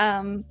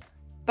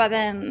 But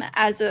then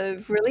as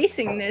of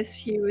releasing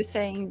this, you were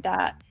saying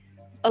that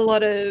a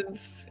lot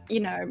of, you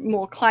know,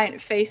 more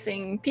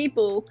client-facing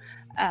people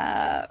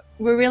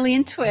were really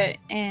into it,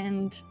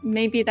 and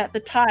maybe that the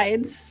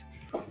tides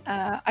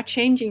are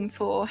changing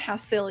for how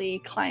silly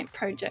client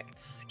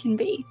projects can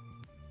be.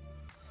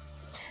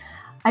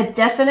 I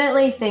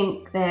definitely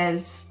think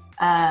there's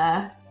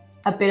a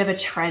bit of a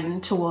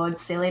trend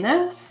towards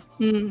silliness,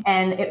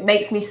 and it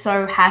makes me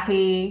so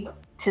happy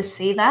to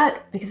see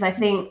that, because I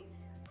think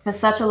for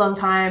such a long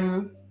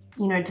time,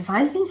 you know,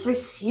 design's been so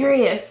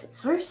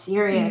serious.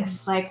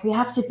 Like, we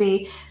have to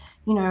be,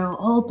 you know,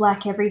 all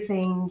black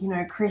everything, you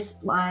know,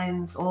 crisp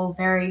lines, all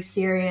very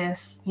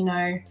serious, you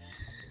know.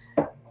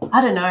 I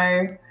don't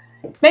know.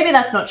 Maybe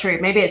that's not true.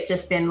 Maybe it's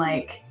just been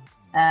like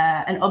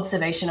an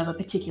observation of a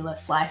particular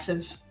slice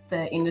of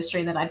the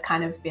industry that I'd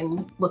kind of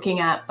been looking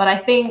at. But I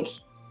think,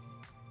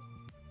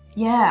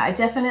 yeah, I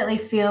definitely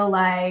feel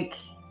like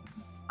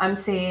I'm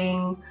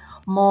seeing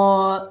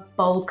more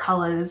bold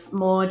colors,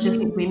 more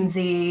just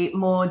whimsy,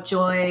 more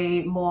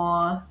joy,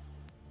 more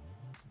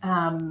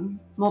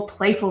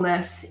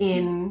playfulness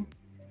in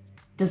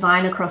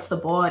design across the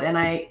board. And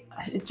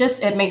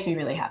it makes me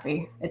really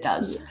happy. It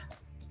does. Yeah.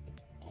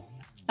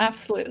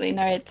 Absolutely.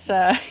 No, it's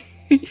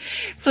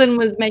Flynn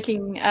was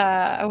making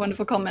a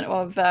wonderful comment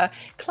of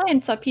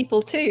clients are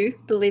people too,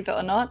 believe it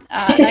or not.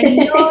 And I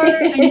know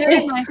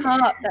in my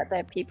heart that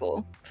they're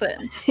people,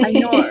 Flynn. I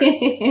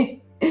know.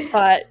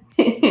 But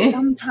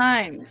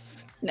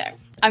sometimes, no,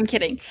 I'm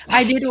kidding.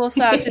 I did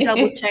also have to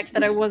double check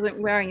that I wasn't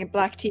wearing a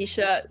black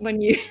t-shirt when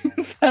you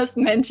first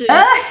mentioned.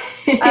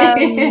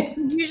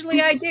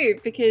 Usually I do,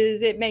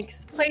 because it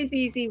plays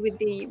easy with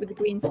the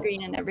green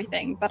screen and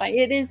everything. But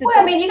it is. Well,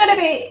 I mean, you gotta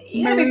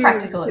be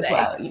practical today as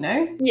well, you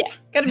know. Yeah,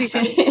 gotta be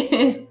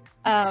practical.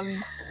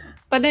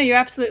 But no, you're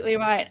absolutely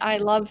right. I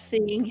love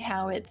seeing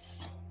how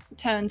it's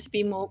turned to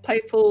be more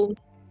playful.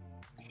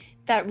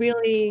 That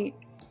really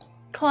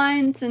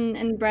clients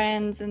and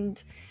brands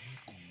and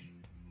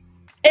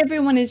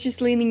everyone is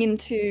just leaning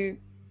into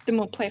the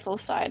more playful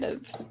side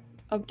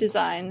of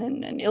design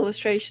and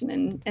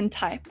illustration and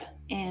type.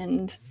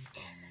 And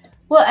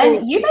well,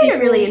 and you made a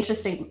really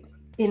interesting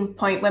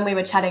point when we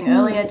were chatting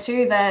earlier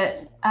too,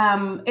 that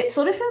it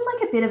sort of feels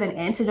like a bit of an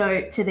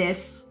antidote to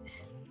this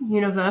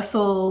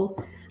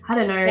universal, I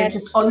don't know,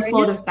 just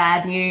onslaught of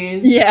bad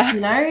news. Yeah, you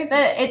know,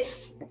 that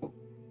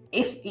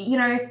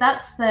if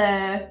that's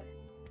the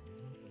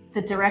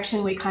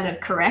direction we kind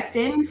of correct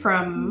in,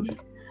 from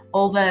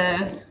all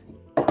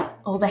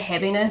the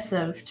heaviness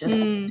of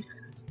just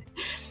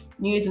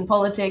news and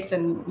politics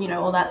and, you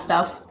know, all that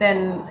stuff,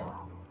 then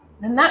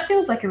that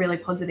feels like a really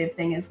positive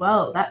thing as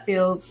well. That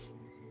feels,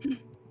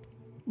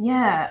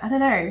 yeah, I don't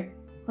know,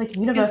 like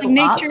universal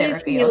art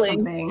therapy or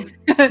something.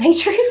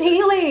 Nature is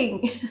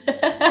healing.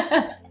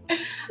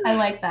 I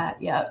like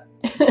that. Yeah.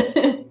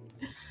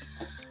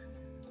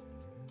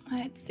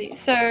 Let's see.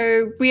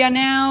 So we are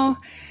now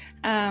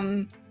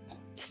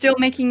still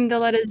making the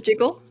letters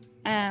jiggle,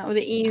 or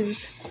the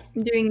E's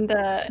doing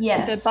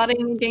the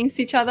butting against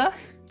each other.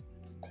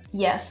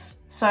 Yes.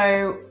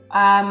 So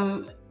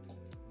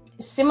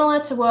similar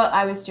to what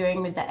I was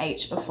doing with the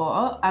H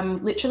before,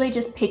 I'm literally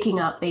just picking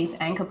up these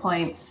anchor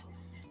points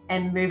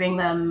and moving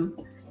them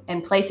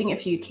and placing a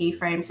few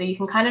keyframes. So you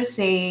can kind of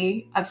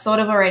see, I've sort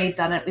of already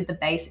done it with the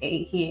base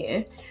E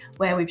here,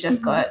 where we've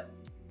just got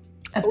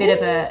a bit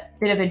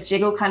of a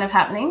jiggle kind of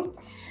happening.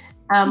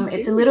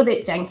 It's a little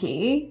bit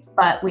janky,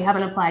 but we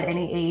haven't applied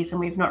any E's and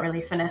we've not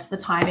really finessed the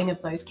timing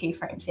of those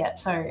keyframes yet.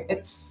 So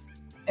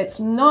it's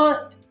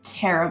not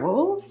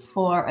terrible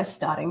for a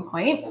starting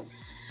point.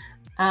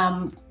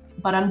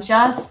 But I'm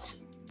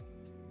just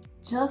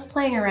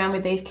playing around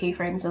with these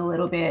keyframes a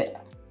little bit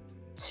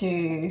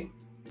to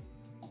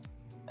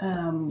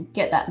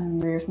get that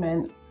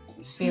movement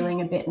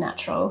feeling a bit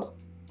natural.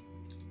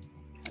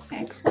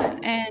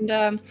 Excellent.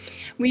 And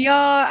we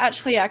are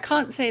actually, I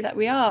can't say that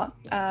we are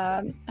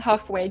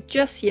halfway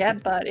just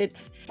yet, but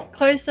it's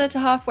closer to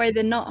halfway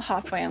than not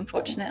halfway,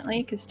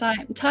 unfortunately, because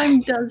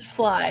time does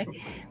fly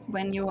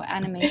when you're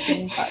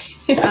animating. But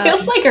it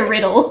feels like a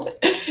riddle.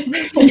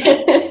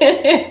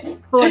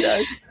 Sure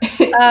does.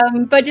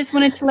 But just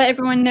wanted to let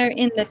everyone know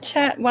in the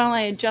chat while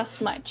I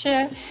adjust my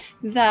chair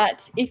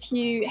that if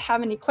you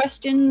have any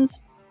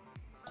questions,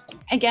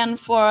 again,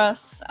 for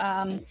us,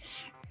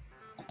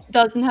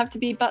 doesn't have to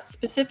be butt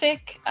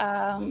specific,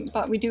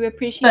 but we do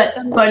appreciate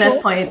them. Bonus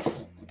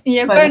points.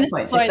 Yeah, bonus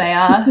points if they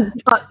are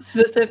butt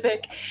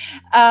specific.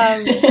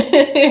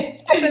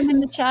 Put them in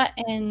the chat,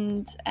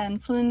 and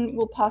Flynn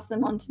will pass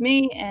them on to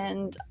me,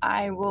 and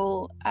I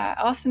will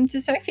ask them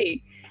to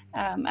Sophie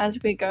as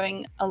we're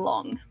going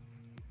along.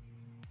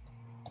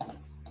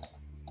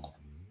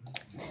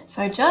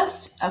 So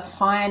just a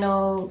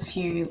final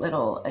few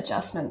little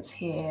adjustments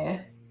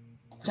here,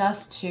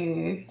 just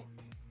to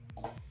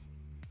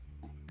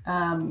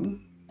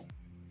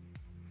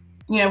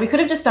you know, we could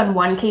have just done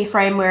one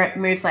keyframe where it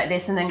moves like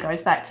this and then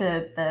goes back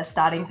to the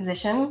starting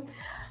position.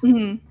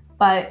 Mm-hmm.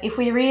 But if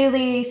we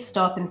really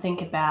stop and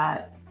think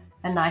about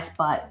a nice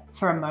butt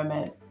for a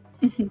moment,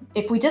 mm-hmm.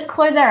 if we just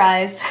close our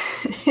eyes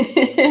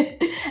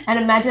and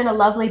imagine a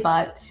lovely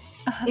butt,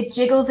 it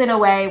jiggles in a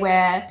way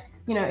where,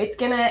 you know, it's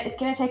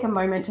gonna take a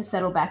moment to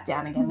settle back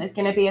down again. There's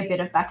gonna be a bit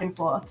of back and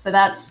forth. So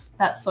that's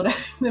sort of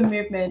the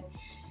movement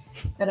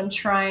that I'm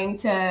trying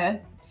to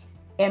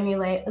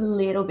emulate a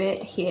little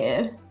bit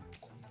here.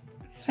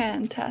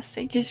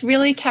 Fantastic. Just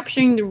really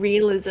capturing the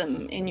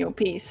realism in your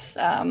piece.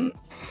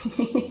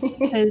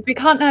 Because we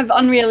can't have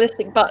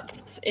unrealistic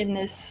butts in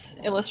this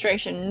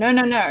illustration. No,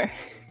 no, no.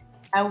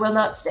 I will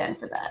not stand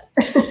for that.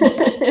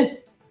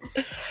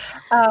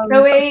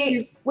 So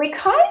we've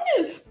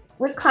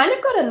kind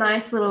of got a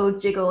nice little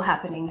jiggle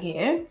happening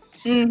here.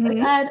 Mm-hmm.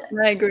 Let's add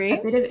I agree.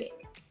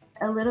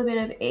 a little bit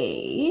of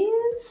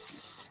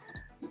ease,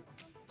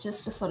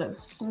 just to sort of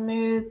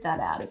smooth that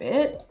out a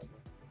bit.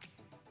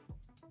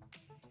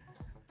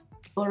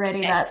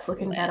 Already that's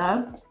looking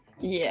better.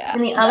 Yeah.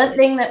 And the other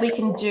thing that we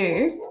can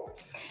do,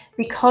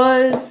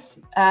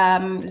 because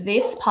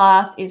this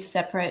path is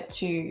separate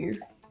to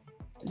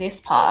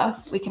this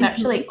path, we can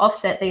actually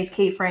offset these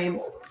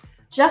keyframes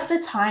just a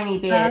tiny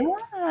bit.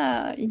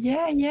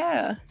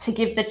 Yeah. To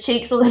give the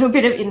cheeks a little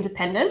bit of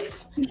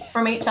independence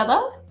from each other.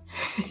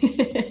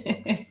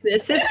 They're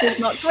sisters,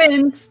 not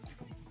twins.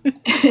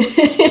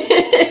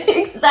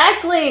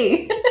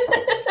 Exactly.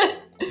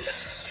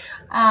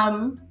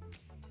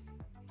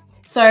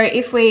 So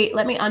if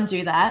let me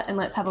undo that and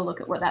let's have a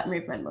look at what that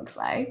movement looks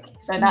like.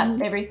 So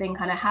that's everything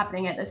kind of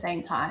happening at the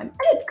same time. And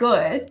it's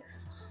good.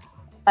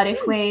 But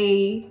if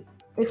we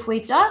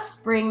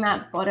just bring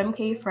that bottom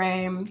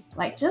keyframe,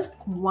 like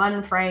just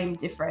one frame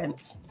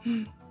difference,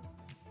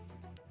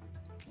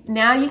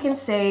 now you can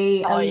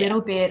see a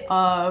little bit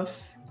of,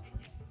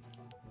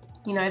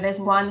 you know, there's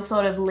one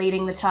sort of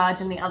leading the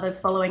charge and the other's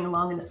following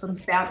along, and it's sort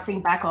of bouncing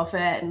back off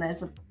it. And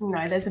there's a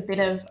bit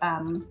of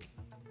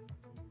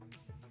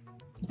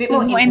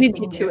more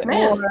energy to it.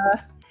 More,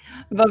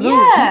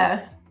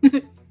 yeah,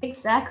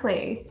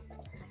 exactly.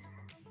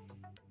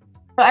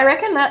 So I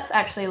reckon that's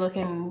actually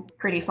looking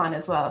pretty fun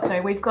as well.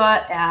 So we've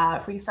got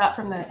if we start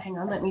from hang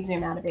on, let me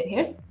zoom out a bit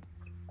here.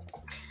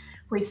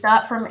 We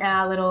start from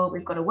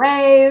we've got a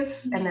wave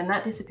and then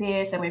that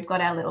disappears, and we've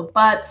got our little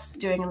butts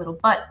doing a little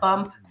butt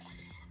bump.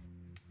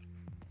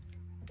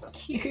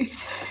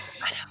 Cute.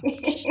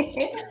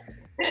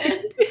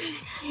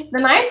 The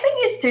nice thing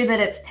is too that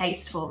it's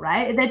tasteful,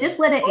 right? They just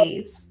let it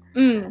ease.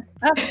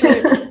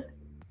 Absolutely.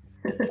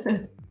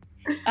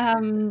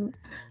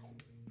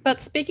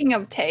 But speaking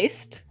of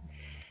taste,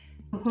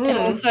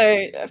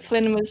 so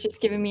Flynn was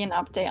just giving me an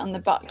update on the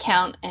butt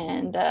count,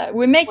 and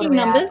we're making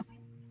numbers.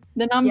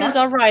 The numbers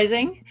are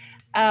rising.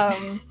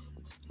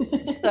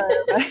 So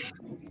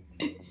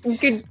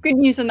good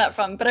news on that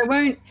front. But I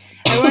won't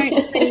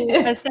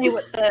say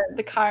what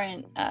the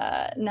current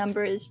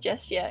number is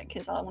just yet,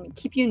 because I want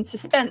to keep you in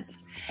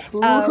suspense. We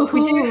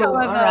do,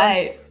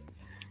 however,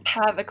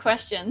 have a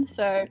question.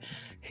 So,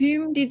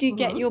 whom did you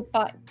get your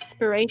butt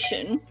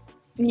inspiration?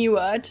 New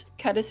word,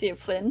 courtesy of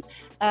Flynn,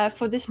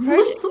 for this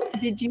project.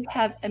 Did you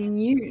have a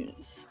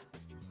muse?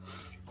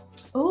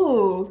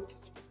 Oh,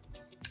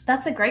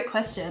 that's a great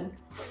question.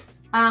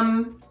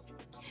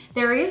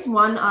 There is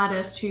one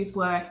artist whose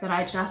work that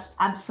I just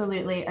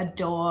absolutely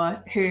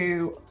adore,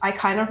 who I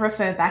kind of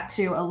refer back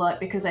to a lot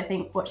because I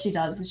think what she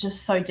does is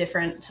just so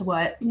different to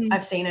what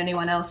I've seen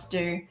anyone else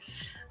do.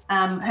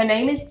 Her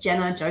name is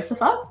Jenna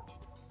Josepha.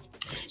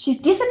 She's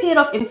disappeared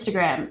off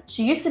Instagram.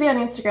 She used to be on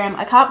Instagram.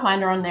 I can't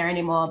find her on there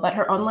anymore, but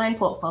her online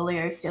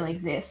portfolio still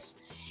exists.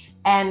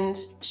 And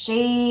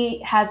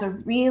she has a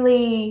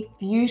really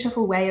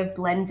beautiful way of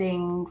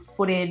blending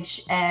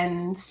footage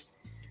and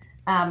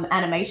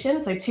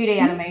animation, so 2D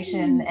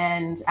animation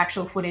and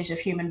actual footage of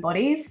human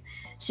bodies.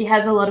 She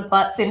has a lot of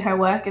butts in her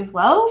work as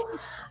well,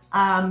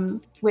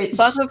 but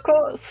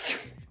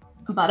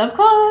of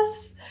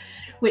course,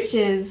 which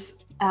is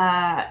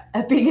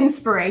a big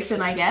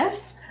inspiration, I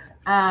guess.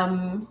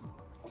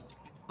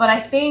 But I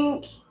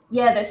think,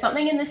 yeah, there's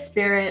something in the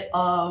spirit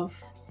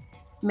of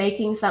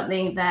making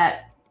something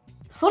that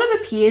sort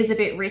of appears a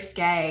bit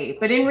risque,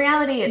 but in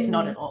reality, it's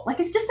not at all. Like,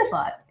 it's just a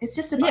butt. It's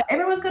just a butt. Yeah.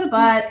 Everyone's got a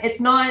butt. It's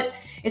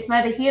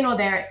neither here nor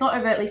there. It's not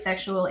overtly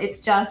sexual.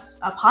 It's just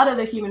a part of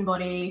the human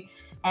body,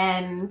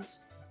 and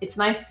it's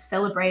nice to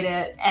celebrate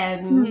it.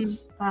 And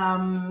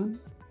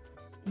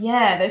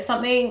yeah, there's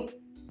something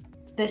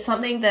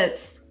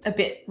that's a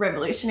bit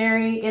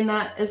revolutionary in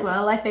that as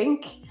well, I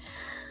think.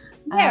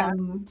 Yeah.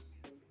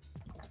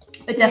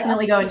 But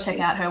definitely go and check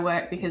out her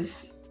work,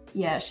 because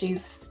yeah,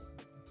 she's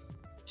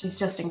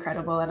just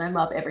incredible, and I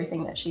love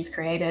everything that she's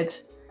created.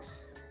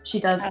 She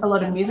does a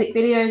lot of music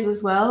videos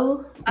as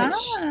well,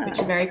 which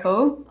are very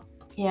cool.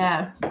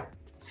 Yeah.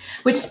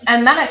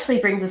 And that actually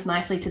brings us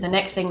nicely to the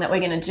next thing that we're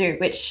going to do,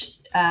 which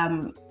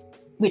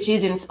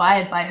is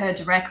inspired by her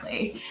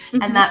directly.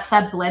 And that's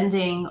that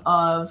blending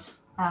of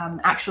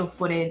actual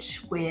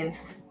footage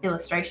with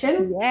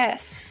illustration.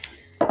 Yes.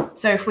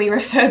 So if we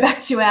refer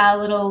back to our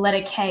little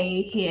letter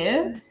K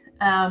here,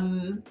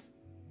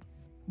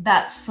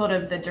 that's sort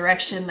of the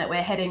direction that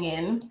we're heading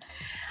in.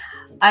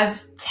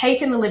 I've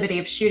taken the liberty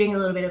of shooting a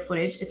little bit of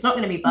footage. It's not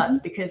going to be butts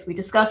because we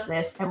discussed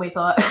this and we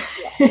thought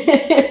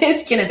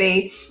it's going to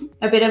be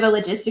a bit of a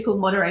logistical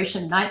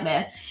moderation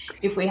nightmare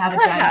if we have a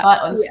giant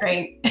butt on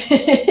screen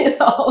the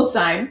whole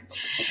time.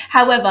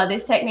 However,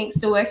 this technique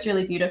still works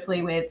really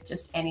beautifully with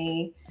just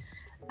any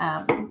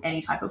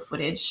type of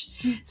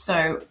footage.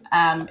 So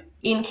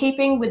in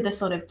keeping with the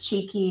sort of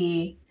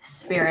cheeky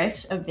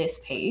spirit of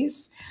this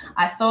piece,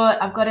 I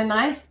thought I've got a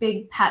nice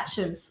big patch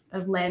of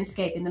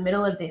landscape in the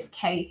middle of this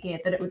K here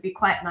that it would be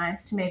quite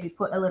nice to maybe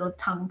put a little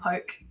tongue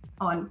poke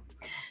on.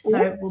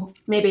 So we'll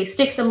maybe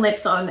stick some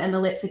lips on, and the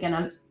lips are going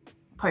to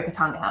poke a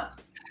tongue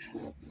out.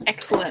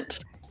 Excellent.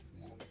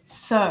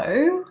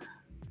 So,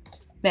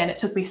 man, it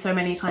took me so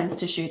many times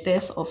to shoot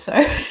this also.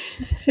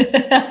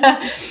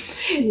 An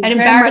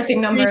embarrassing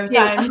number of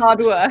times. Hard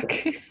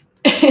work.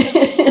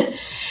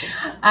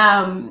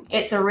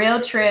 It's a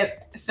real trip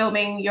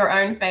filming your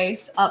own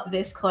face up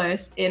this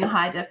close in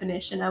high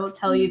definition, I will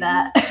tell you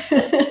that.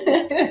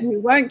 You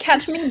won't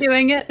catch me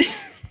doing it.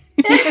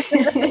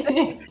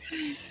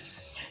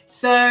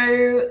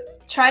 So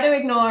try to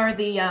ignore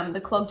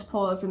the clogged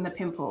pores and the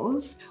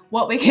pimples.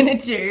 What we're going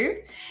to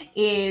do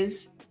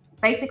is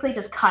basically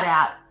just cut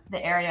out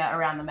the area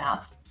around the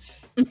mouth.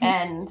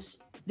 And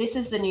this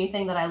is the new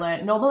thing that I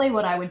learned. Normally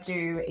what I would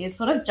do is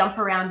sort of jump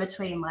around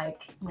between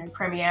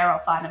Premiere or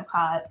Final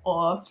Cut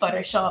or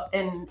Photoshop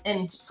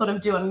and sort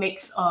of do a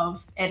mix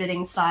of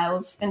editing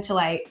styles until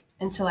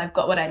I've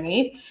got what I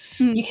need.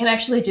 You can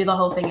actually do the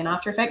whole thing in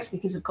After Effects,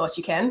 because of course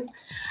you can.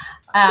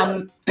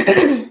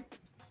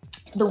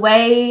 The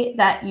way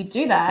that you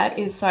do that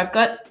is, so I've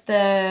got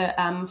the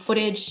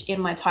footage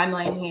in my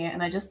timeline here,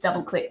 and I just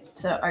double click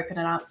to open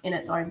it up in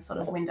its own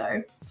sort of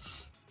window.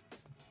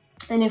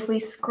 And if we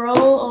scroll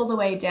all the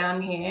way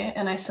down here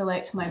and I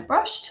select my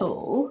brush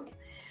tool,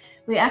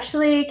 we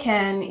actually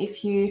can,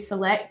 if you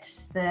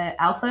select the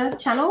alpha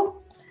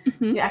channel,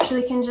 you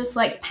actually can just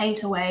like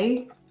paint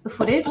away the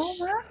footage.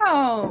 Oh,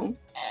 wow.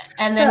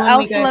 And then when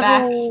we go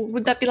back,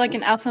 would that be like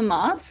an alpha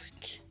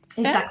mask?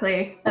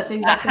 Exactly. That's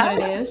exactly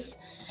what it is.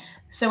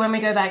 So when we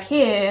go back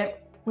here,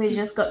 we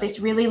just got this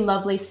really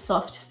lovely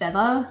soft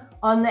feather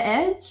on the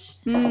edge.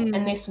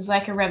 And this was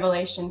like a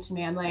revelation to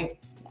me. I'm like,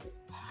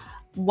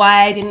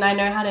 why didn't I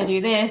know how to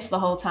do this the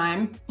whole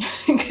time?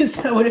 Because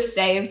that would have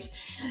saved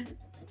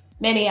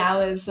many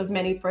hours of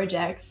many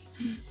projects.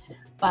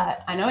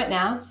 But I know it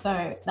now,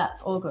 so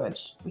that's all good.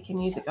 We can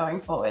use it going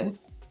forward.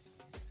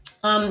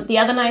 The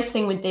other nice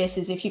thing with this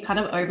is if you kind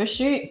of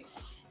overshoot,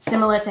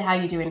 similar to how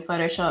you do in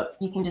Photoshop,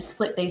 you can just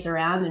flip these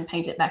around and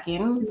paint it back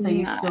in. So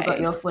you've still got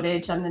your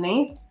footage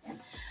underneath.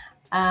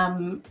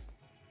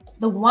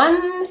 The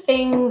one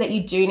thing that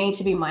you do need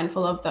to be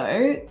mindful of,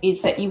 though,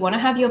 is that you want to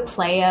have your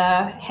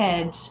player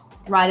head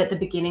right at the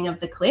beginning of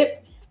the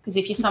clip, because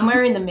if you're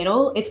somewhere in the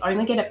middle, it's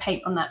only going to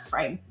paint on that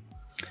frame.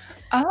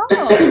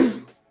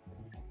 Oh,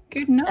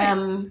 good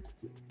note.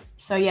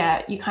 So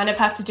yeah, you kind of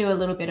have to do a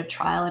little bit of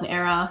trial and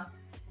error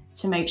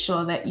to make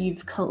sure that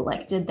you've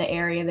collected the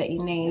area that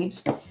you need.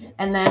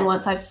 And then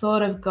once I've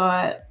sort of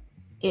got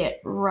it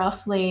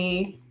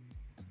roughly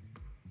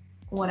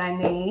what I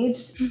need,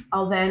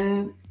 I'll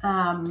then,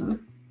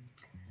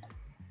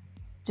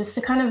 just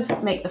to kind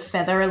of make the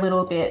feather a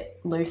little bit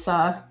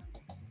looser,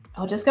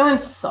 I'll just go and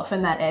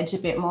soften that edge a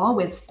bit more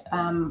with,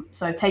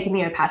 so I've taken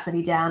the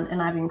opacity down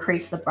and I've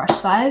increased the brush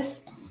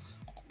size.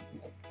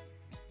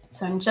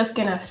 So I'm just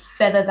gonna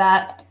feather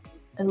that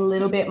a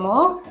little bit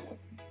more.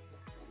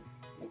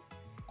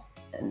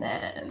 And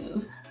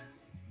then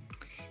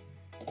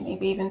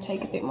maybe even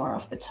take a bit more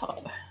off the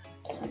top.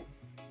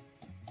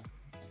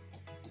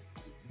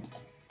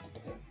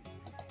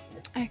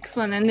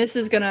 Excellent. And this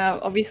is going to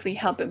obviously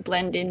help it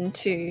blend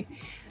into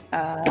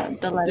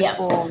the letter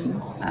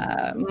form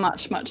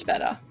much, much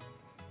better.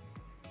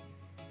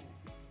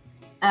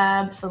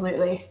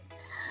 Absolutely.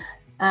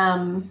 I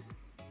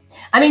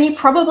mean, you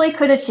probably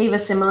could achieve a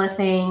similar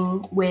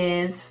thing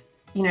with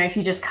you know, if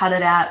you just cut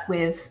it out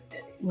with,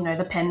 you know,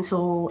 the pen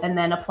tool and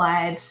then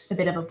applied a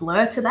bit of a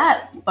blur to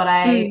that. But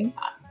I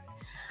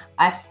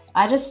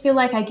just feel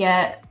like I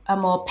get a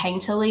more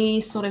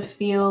painterly sort of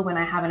feel when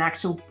I have an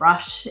actual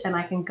brush and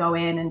I can go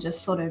in and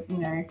just sort of, you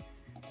know,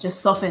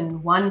 just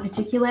soften one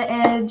particular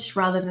edge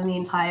rather than the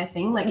entire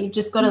thing. Like you've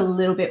just got a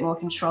little bit more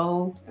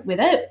control with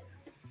it.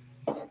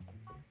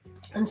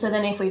 And so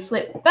then if we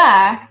flip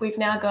back, we've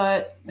now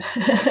got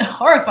a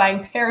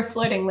horrifying pair of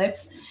floating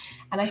lips.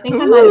 And I think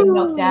I might have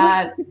knocked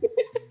out,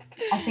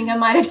 I think I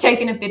might have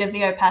taken a bit of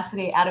the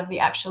opacity out of the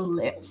actual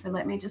lip. So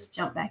let me just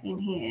jump back in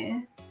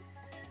here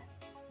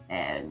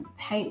and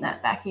paint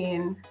that back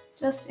in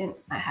just in,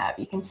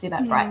 you can see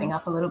that brightening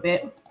up a little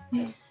bit.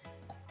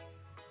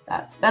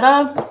 That's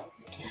better.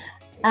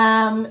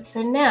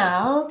 So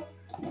now,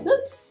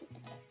 oops,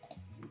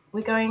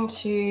 we're going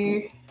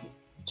to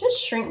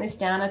just shrink this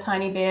down a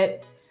tiny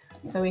bit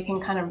so we can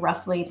kind of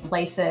roughly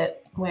place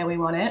it where we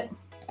want it.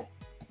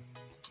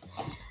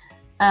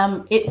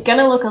 It's going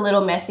to look a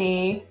little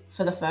messy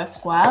for the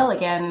first while.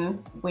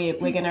 Again, we're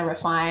going to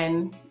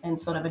refine and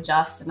sort of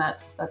adjust, and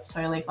that's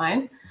totally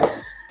fine.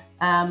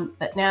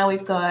 But now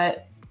we've got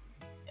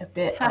a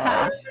bit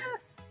of...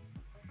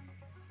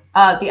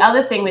 the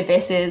other thing with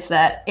this is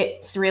that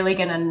it's really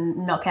going to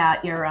knock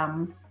out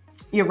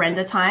your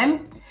render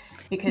time,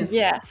 because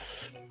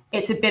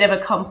it's a bit of a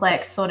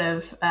complex sort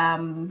of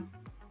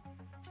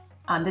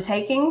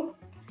undertaking.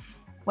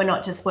 We're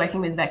not just working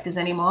with vectors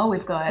anymore.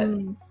 We've got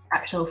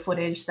actual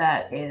footage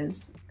that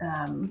is,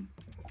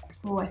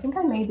 oh, I think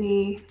I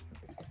maybe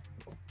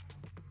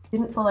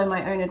didn't follow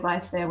my own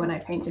advice there when I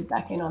painted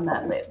back in on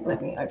that lip.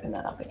 Let me open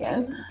that up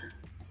again.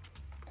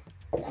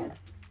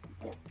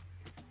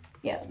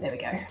 Yeah, there we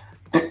go.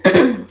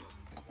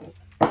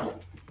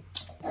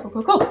 Cool,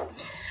 cool, cool.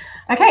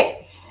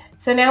 Okay,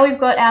 so now we've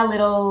got our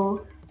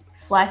little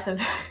slice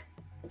of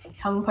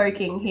tongue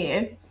poking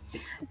here.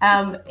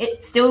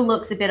 It still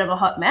looks a bit of a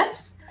hot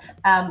mess.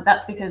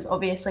 That's because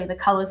obviously the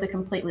colors are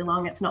completely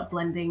wrong. It's not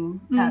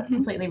blending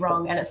completely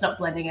wrong, and it's not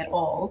blending at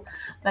all.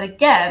 But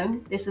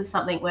again, this is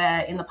something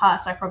where in the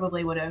past I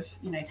probably would have,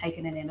 you know,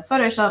 taken it into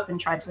Photoshop and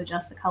tried to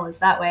adjust the colors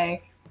that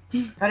way.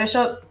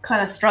 Photoshop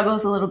kind of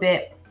struggles a little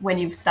bit when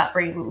you start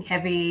bringing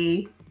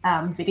heavy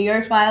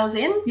video files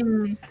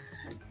in.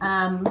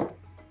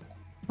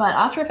 But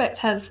After Effects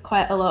has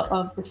quite a lot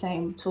of the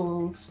same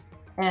tools,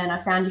 and I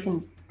found you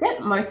can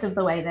get most of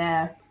the way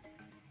there.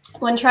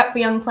 One trap for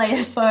young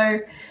players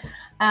though,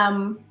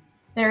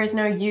 there is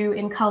no U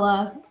in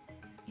color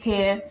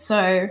here,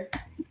 so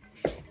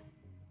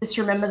just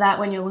remember that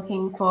when you're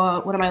looking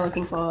for, what am I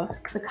looking for?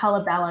 The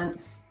color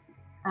balance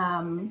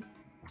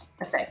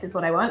effect is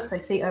what I want, so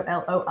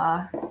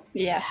COLOR.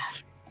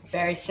 Yes.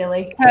 Very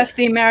silly. Curse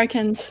the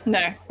Americans.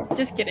 No,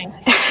 just kidding.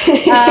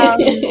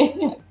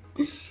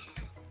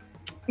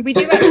 We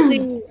do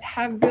actually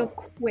have real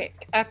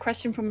quick a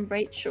question from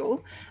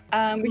Rachel,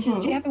 which is,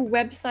 do you have a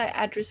website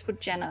address for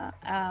Jenna?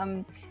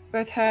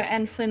 Both her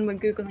and Flynn were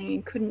Googling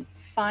and couldn't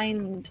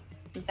find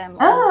them.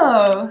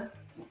 Oh,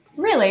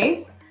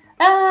 really?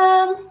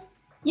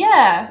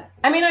 Yeah.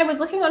 I mean, I was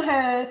looking on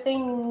her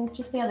thing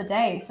just the other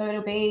day, so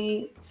it'll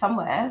be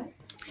somewhere.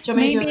 Do you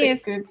want me to do a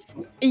quick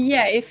Google?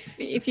 Yeah, if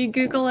you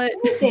Google it,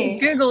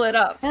 Google it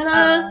up.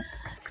 Jenna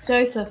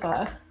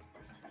Josepha.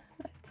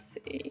 Let's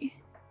see.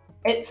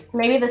 It's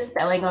maybe the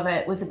spelling of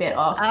it was a bit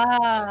off.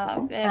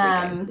 There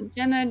we go. So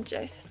Jenna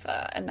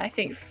Josepha, and I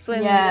think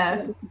Flynn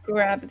will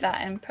grab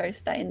that and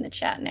post that in the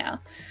chat now.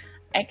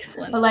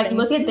 Excellent. But like,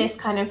 look at this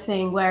kind of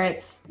thing where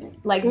it's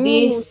like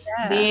this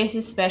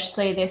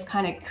especially, this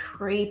kind of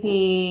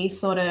creepy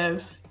sort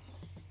of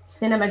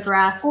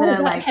cinemagraphs that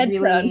are like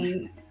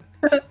really.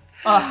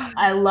 Oh,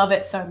 I love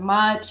it so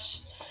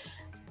much.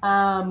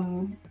 I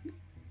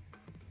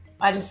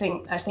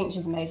think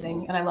she's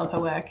amazing, and I love her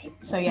work.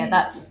 So yeah,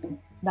 that's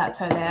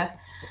her there.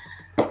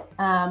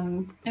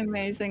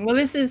 Amazing. Well,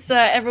 this is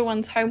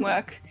everyone's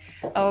homework,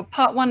 or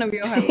part one of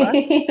your homework.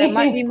 There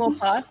might be more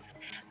parts,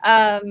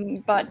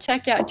 but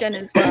check out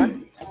Jenna's work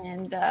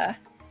and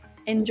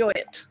enjoy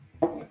it.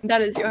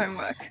 That is your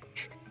homework.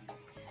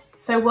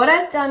 So what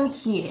I've done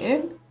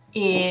here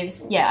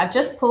is, I've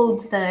just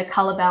pulled the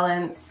color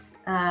balance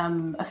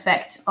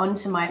effect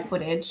onto my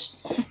footage,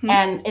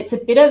 and it's a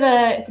bit of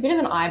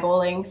an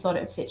eyeballing sort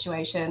of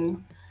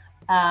situation,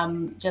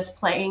 just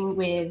playing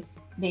with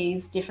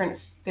these different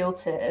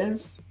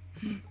filters,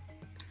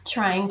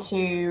 trying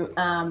to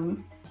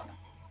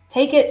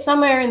take it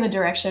somewhere in the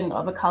direction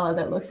of a color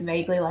that looks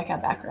vaguely like our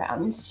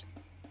background.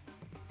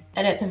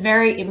 And it's a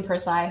very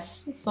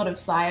imprecise sort of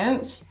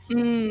science.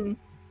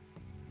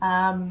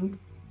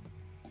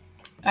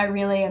 I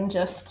really am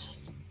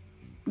just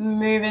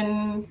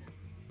moving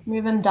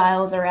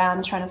dials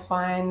around, trying to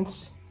find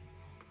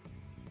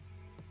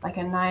like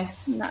a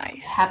nice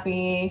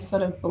happy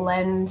sort of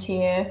blend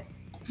here.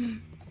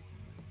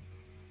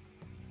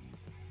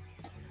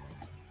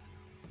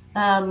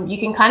 You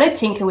can kind of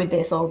tinker with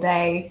this all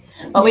day,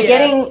 but we're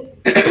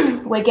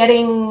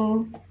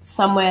getting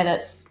somewhere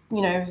that's,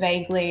 you know,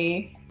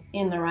 vaguely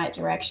in the right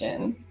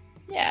direction.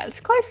 Yeah, it's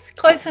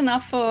close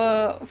enough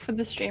for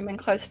the stream and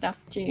close enough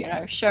to, you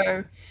know,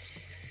 show.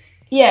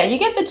 Yeah, you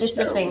get the gist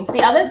of things.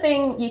 The other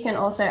thing you can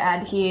also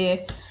add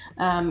here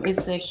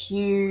is the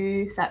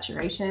hue,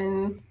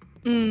 saturation.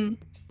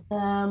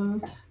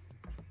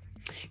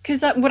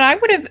 Because what I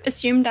would have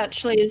assumed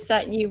actually is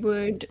that you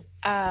would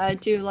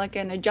do like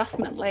an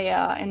adjustment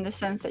layer, in the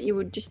sense that you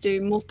would just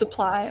do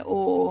multiply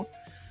or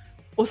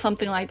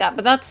something like that.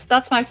 But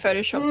that's my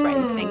Photoshop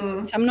brain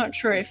thing. So I'm not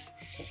sure if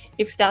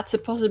that's a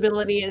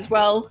possibility as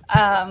well.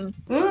 Unlocking.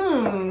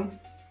 Ooh,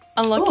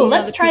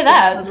 let's try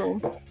that.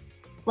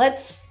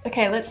 Let's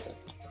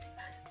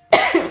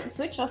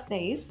switch off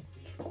these.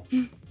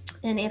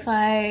 And if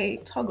I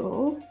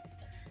toggle,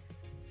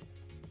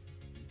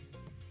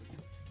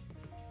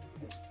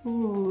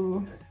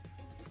 ooh,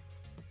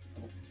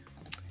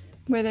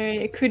 whether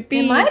it could be,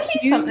 it might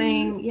be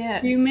something,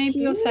 yeah, hue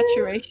maybe, or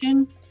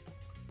saturation.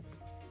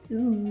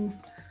 Ooh,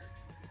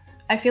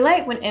 I feel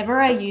like whenever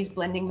I use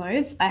blending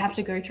modes, I have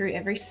to go through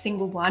every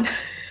single one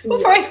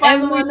before I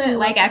find the one that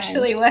like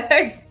actually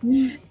works.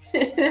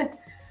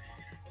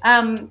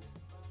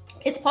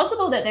 It's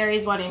possible that there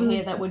is one in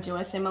here that would do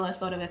a similar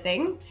sort of a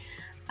thing.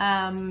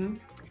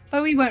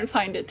 But we won't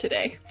find it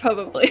today,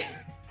 probably.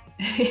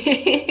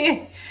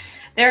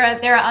 There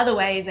are other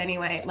ways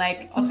anyway.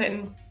 Like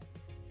often,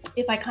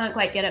 if I can't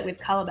quite get it with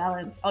color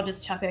balance, I'll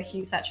just chuck a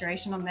hue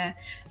saturation on there.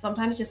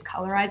 Sometimes just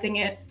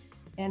colorizing it,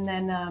 and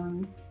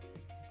then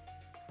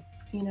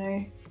you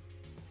know,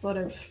 sort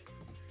of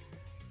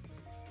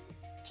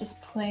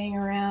just playing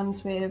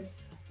around with.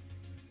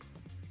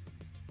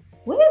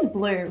 Where's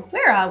blue?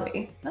 Where are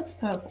we? That's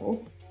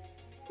purple.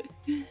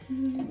 Do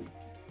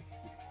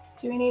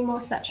we need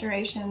more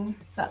saturation?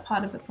 Is that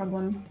part of the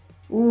problem?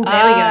 Ooh,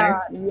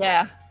 there we go.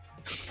 Yeah.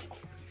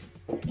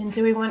 And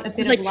do we want a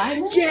bit of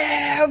lightness?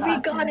 Yeah, we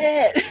got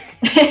it.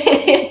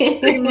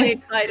 Extremely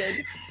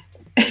excited.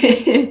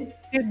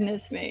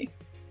 Goodness me.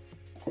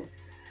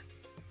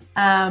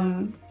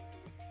 But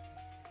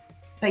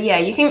yeah,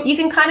 you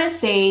can kind of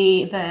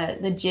see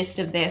the gist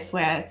of this,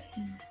 where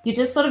you're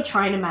just sort of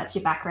trying to match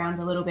your background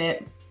a little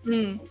bit.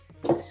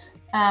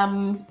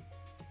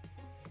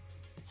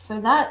 So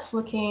that's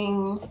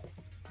looking,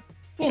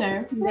 you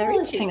know,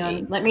 very cheeky. Hang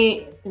on, let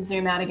me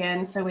zoom out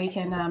again so we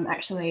can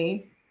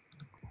actually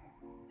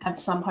have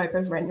some hope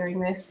of rendering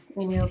this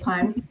in real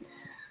time.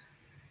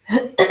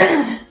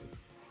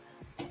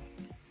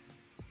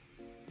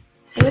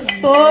 So we're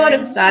sort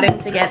of starting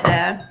to get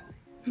there.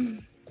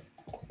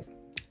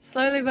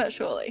 Slowly but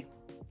surely.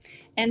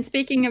 And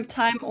speaking of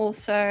time,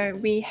 also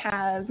we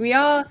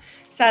are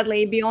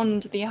sadly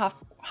beyond the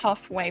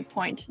halfway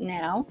point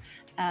now.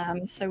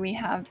 So we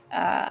have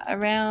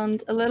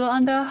around a little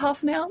under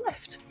half an hour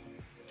left.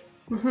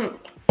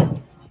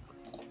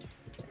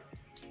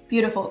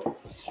 Beautiful.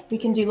 We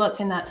can do lots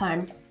in that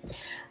time.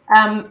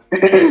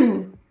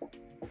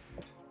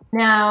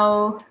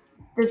 Now,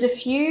 there's a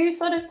few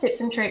sort of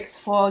tips and tricks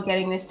for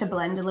getting this to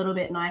blend a little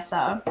bit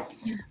nicer.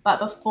 But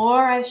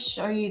before I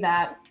show you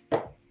that,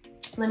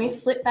 let me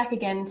flip back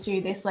again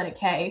to this letter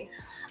K.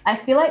 I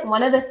feel like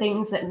one of the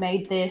things that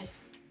made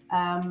this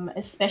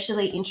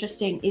especially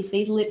interesting is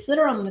these lips that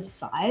are on the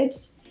side.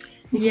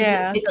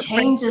 Yeah, it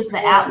changes the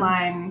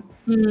outline.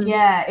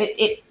 Yeah,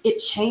 it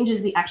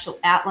changes the actual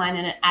outline,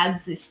 and it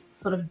adds this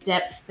sort of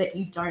depth that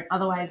you don't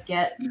otherwise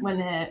get when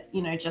they're,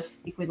 you know,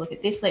 just if we look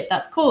at this lip,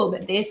 that's cool,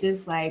 but this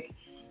is like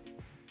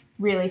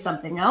really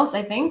something else,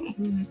 I think.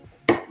 And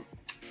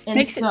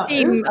makes it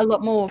seem a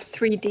lot more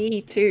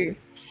 3D too.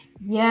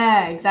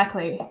 Yeah,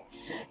 exactly.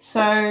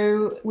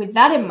 So with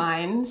that in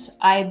mind,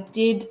 I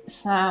did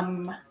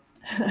some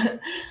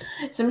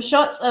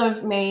shots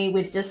of me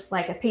with just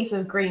like a piece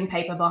of green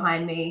paper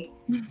behind me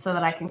so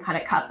that I can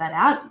kind of cut that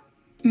out.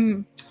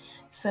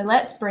 So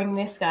let's bring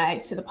this guy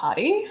to the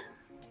party.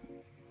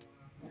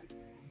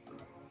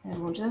 And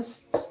we'll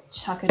just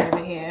chuck it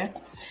over here.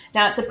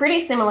 Now, it's a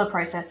pretty similar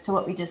process to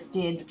what we just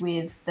did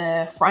with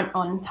the front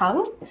on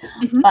tongue.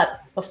 But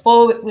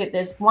before,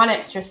 there's one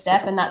extra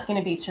step, and that's going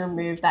to be to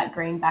remove that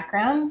green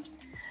background.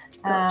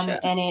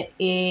 Gotcha. And it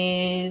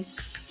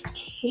is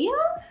Kia?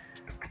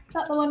 Is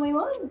that the one we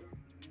want?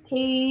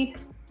 Key.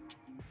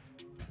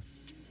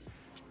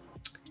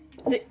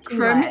 Is it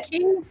chroma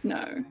key?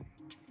 No.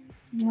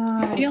 No.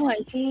 I feel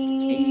like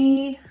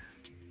key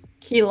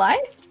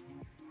light?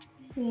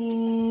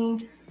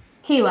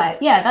 Key light.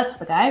 Yeah, that's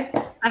the guy.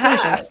 I'm pretty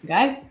sure that's the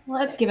guy.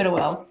 Let's give it a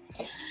whirl.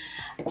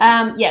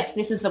 Yes,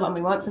 this is the one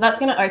we want. So that's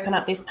going to open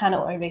up this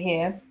panel over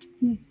here.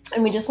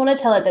 And we just want to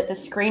tell it that the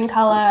screen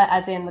color,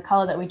 as in the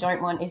color that we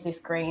don't want, is this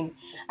green.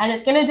 And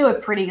it's going to do a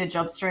pretty good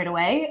job straight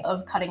away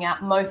of cutting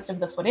out most of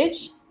the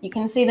footage. You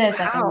can see there's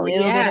like a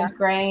little bit of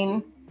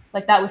grain.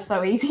 Like that was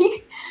so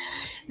easy.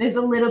 There's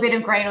a little bit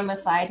of grain on the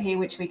side here,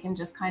 which we can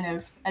just kind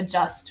of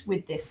adjust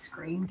with this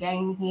screen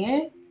gain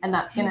here. And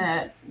that's going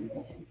to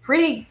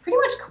pretty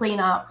much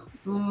clean up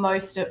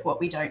most of what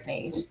we don't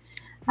need.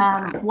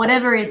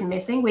 Whatever is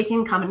missing, we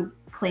can come and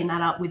clean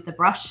that up with the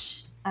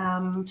brush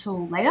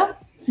tool later.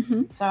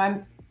 So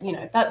I'm, you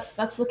know,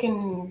 that's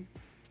looking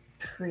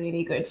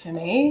pretty good for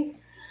me.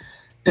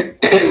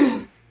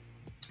 And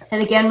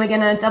again, we're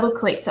going to double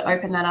click to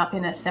open that up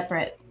in a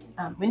separate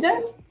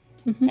window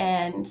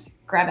and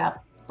grab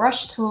our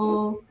brush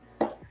tool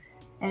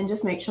and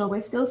just make sure we're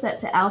still set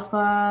to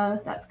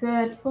alpha. That's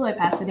good. Full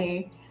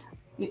opacity.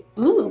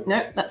 Ooh,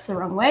 no, that's the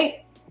wrong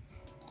way.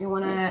 You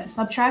want to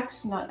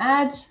subtract, not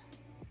add.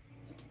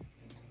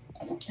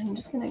 I'm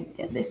just going to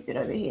get this bit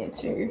over here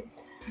too.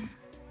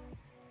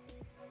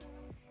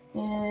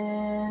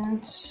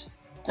 And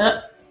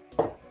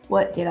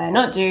what did I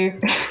not do?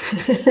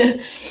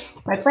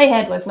 My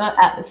playhead was not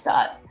at the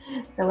start.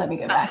 So let me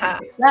go back and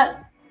fix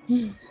that.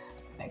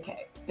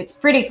 Okay, it's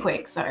pretty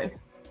quick, so not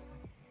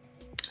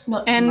too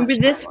much. And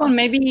with this one,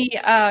 maybe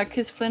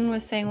because Flynn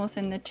was saying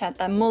also in the chat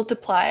that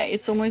multiply,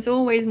 it's almost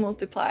always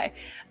multiply.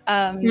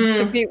 So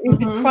if we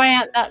could try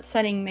out that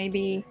setting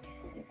maybe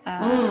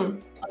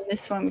on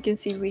this one, we can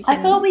see we can.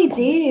 I thought we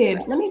did.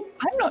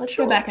 Let's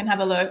sure. go back and have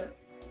a look.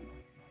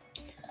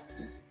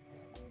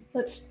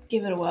 Let's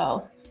give it a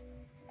whirl.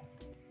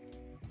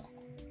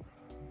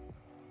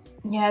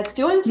 Yeah, it's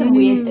doing some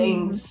weird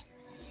things.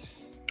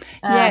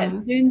 Yeah, it's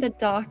doing the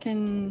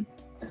darken.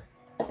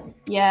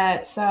 Yeah,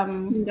 it's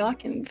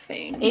darken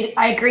thing.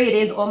 I agree, it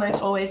is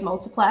almost always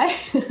multiply.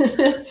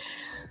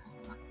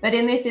 But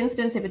in this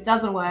instance, if it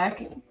doesn't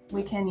work,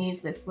 we can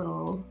use this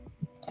little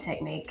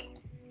technique,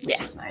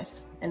 which is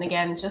nice. And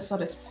again, just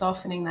sort of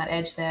softening that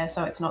edge there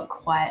so it's not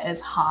quite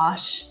as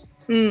harsh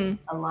a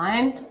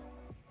line.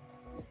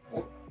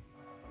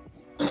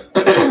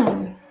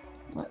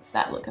 What's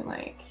that looking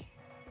like?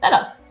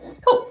 Better.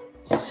 Cool.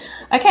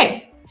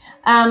 Okay.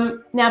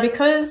 Now,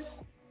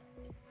 because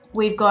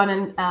we've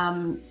gone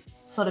and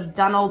sort of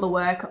done all the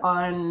work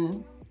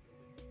on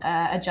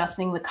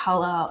adjusting the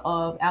color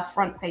of our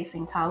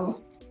front-facing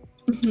tongue,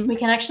 we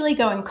can actually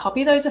go and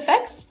copy those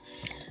effects.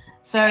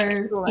 So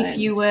if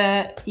you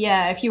were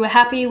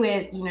happy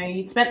with,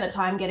 you spent the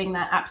time getting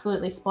that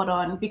absolutely spot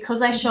on,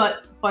 because I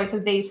shot both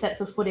of these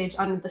sets of footage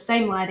under the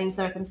same lighting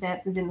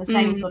circumstances in the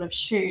same sort of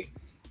shoot,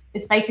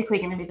 it's basically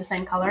going to be the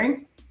same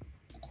coloring.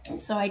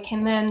 So I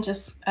can then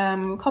just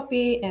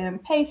copy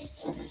and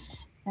paste.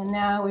 And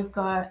now we've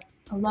got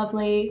a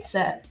lovely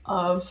set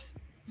of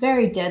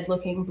very dead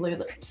looking blue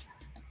lips.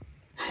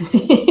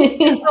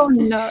 Oh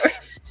no.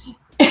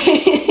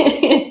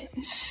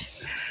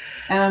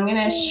 And I'm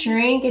going to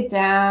shrink it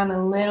down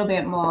a little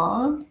bit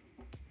more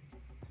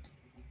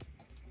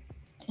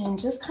and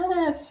just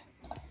kind of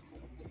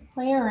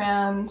play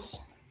around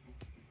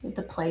with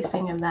the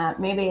placing of that.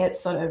 Maybe it's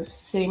sort of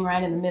sitting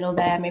right in the middle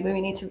there. Maybe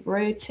we need to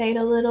rotate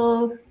a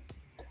little.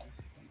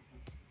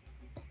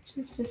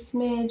 Just a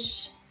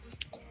smidge.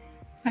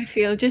 I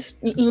feel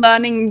just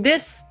learning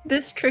this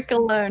trick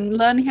alone,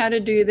 learning how to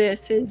do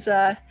this is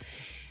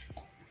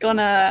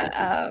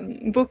gonna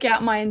book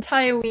out my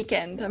entire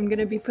weekend. I'm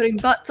gonna be putting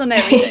butts on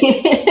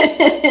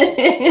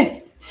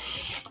everything.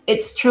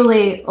 It's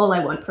truly all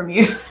I want from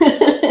you.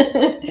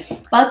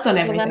 Butts on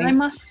everything. Well, then I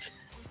must.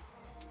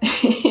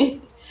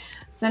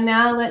 So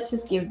now let's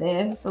just give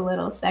this a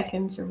little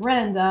second to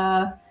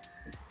render.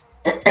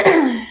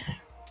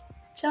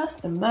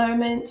 Just a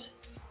moment.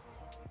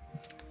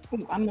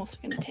 Ooh, I'm also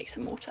gonna take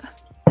some water.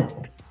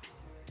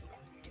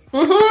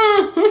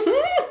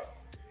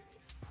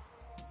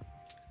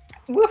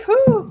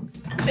 Woohoo!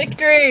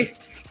 Victory!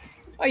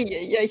 Oh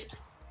yeah.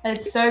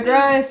 It's so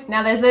gross.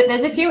 Now there's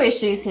a few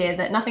issues here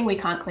that nothing we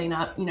can't clean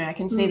up. I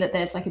can see that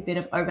there's like a bit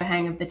of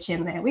overhang of the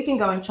chin there. We can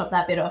go and chop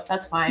that bit off.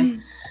 That's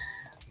fine.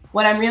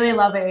 What I'm really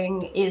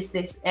loving is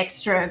this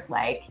extra,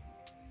 like,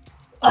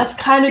 it's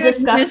kind of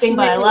disgusting,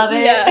 but I love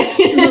it. Yeah.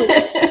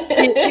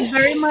 It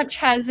very much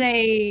has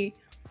a,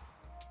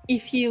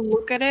 if you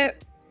look at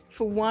it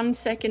for 1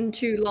 second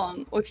too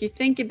long, or if you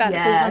think about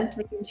it for 1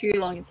 second too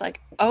long, it's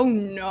like, oh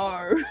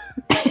no,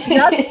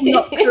 that's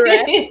not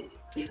correct.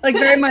 Like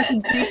very much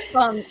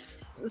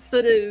goosebumps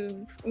sort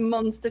of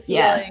monster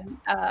feeling.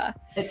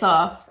 It's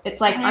off.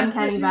 It's like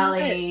Uncanny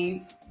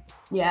Valley.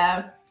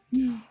 Yeah.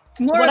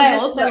 More what I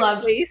also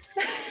love, please.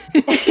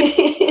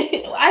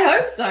 I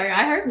hope so.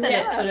 I hope that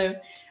it sort of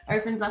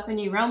opens up a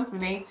new realm for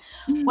me.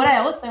 What I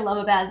also love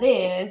about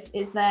this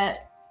is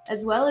that,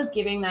 as well as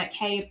giving that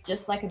cape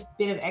just like a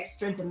bit of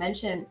extra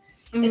dimension,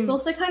 it's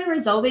also kind of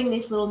resolving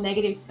this little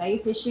negative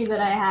space issue that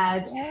I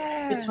had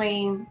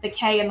between the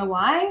K and the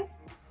Y.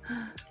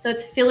 So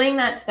it's filling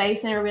that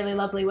space in a really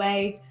lovely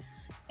way.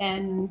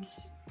 And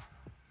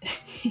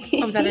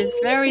that is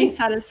very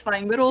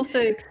satisfying, but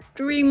also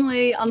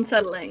extremely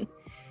unsettling.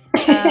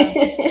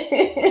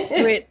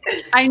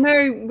 I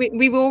know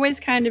we've always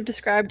kind of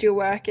described your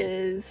work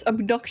as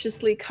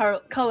obnoxiously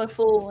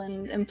colorful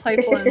and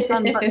playful and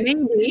fun, but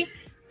maybe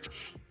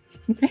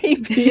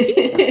we've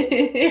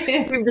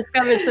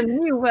discovered some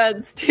new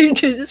words to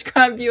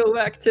describe your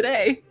work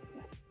today.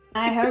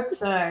 I hope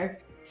so.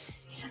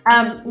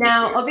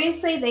 Now,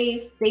 obviously,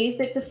 these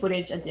bits of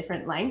footage are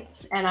different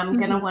lengths, and I'm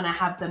going to want to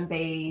have them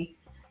be,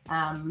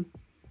 I'm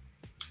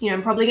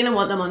probably going to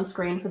want them on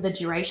screen for the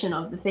duration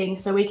of the thing.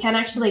 So we can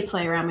actually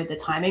play around with the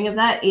timing of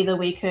that. Either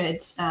we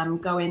could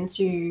go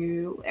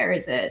into, where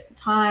is it?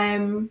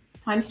 Time.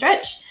 time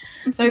stretch.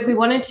 So if we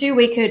wanted to,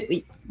 we could,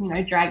 you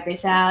know, drag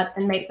this out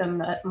and make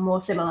them a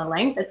more similar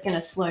length. It's going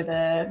to slow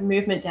the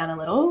movement down a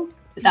little,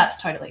 but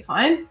that's totally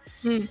fine.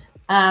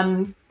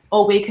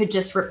 Or we could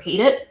just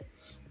repeat it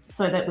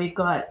so that we've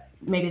got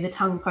maybe the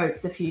tongue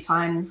pokes a few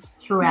times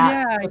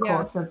throughout the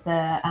course of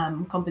the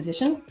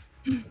composition.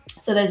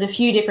 So there's a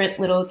few different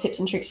little tips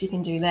and tricks you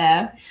can do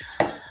there.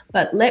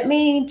 But let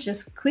me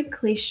just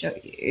quickly show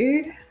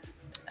you.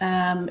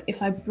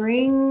 If I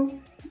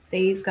bring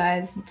these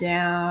guys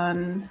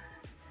down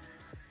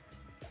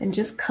and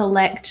just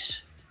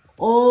collect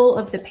all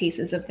of the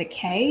pieces of the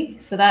K.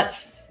 So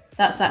that's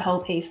that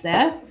whole piece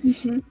there.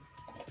 And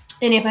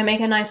if I make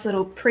a nice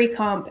little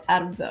pre-comp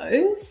out of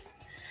those,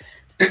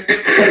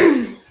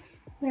 where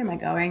am I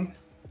going?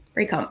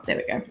 Pre-comp, there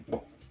we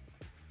go.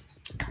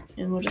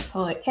 And we'll just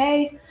call it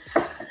K.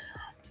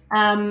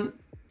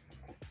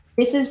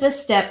 This is the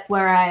step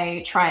where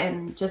I try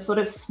and just sort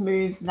of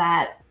smooth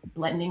that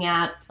blending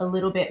out a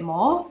little bit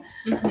more.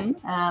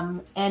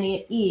 And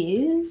it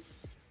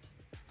is,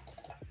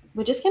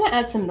 we're just going to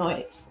add some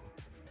noise.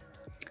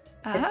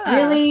 It's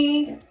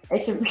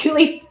a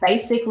really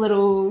basic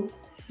little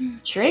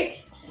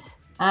trick.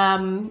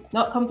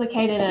 Not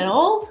complicated at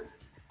all.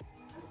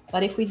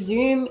 But if we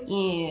zoom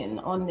in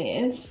on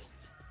this,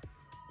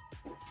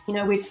 you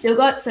know, we've still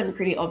got some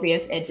pretty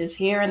obvious edges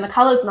here, and the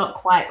color's not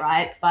quite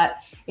right, but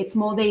it's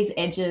more these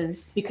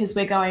edges because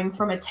we're going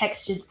from a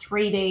textured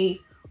 3D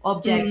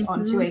object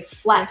onto a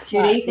flat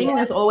 2D thing.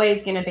 There's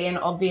always going to be an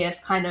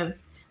obvious kind of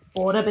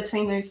border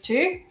between those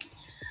two.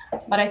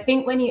 But I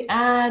think when you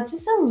add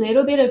just a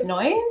little bit of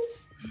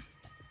noise,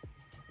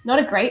 not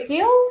a great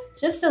deal,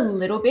 just a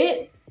little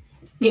bit,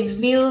 it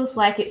feels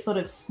like it sort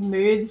of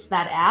smooths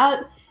that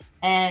out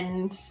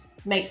and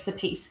makes the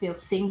piece feel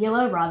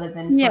singular rather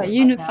than sort of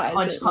unifies like a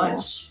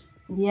hodgepodge.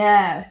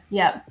 Yeah.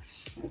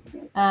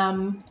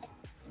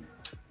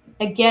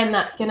 Again,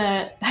 that's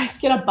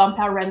gonna bump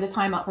our render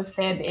time up a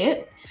fair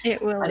bit. It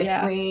will. But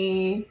if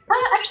we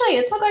actually,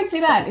 it's not going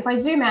too bad. If I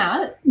zoom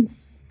out,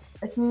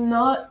 it's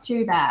not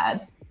too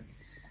bad.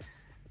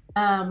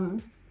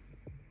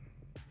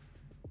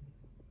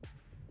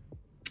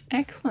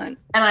 Excellent.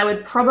 And I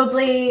would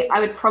probably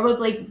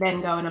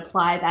then go and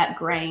apply that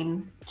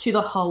grain to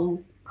the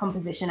whole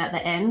composition at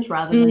the end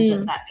rather than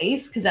just that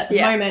piece, because at the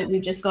moment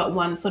we've just got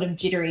one sort of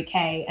jittery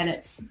K and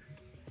it's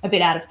a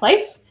bit out of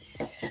place.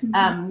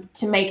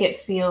 To make it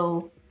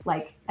feel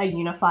like a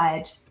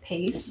unified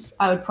piece,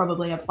 I would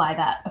probably apply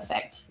that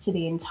effect to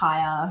the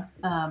entire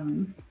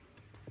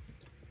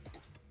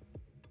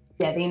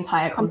the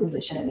entire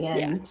composition at the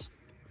end.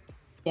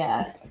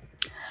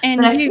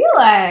 And I feel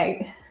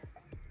like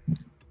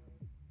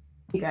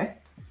you go.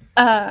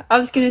 I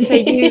was going to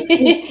say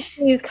you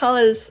use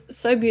colors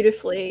so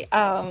beautifully.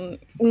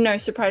 No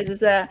surprises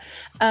there.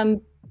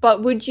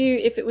 But would you,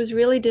 if it was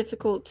really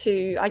difficult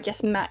to, I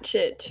guess, match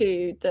it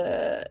to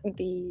the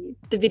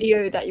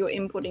video that you're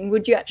inputting,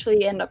 would you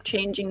actually end up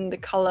changing the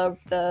color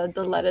of the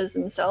letters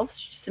themselves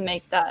just to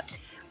make that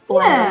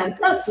blend?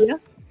 Yeah,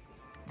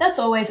 that's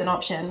always an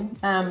option.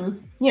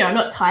 You know, I'm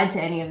not tied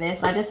to any of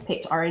this. I just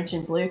picked orange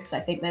and blue because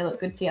I think they look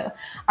good together.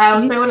 I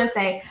also want to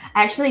say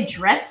I actually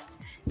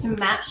dressed to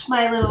match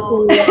my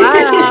little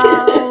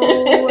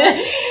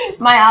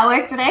my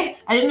artwork today.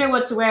 I didn't know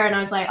what to wear and I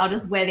was like, I'll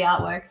just wear the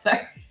artwork. So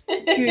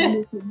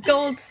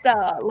gold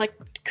star, like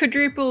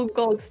quadruple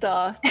gold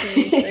star.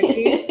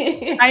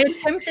 I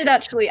attempted,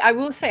 actually, I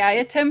will say I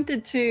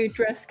attempted to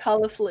dress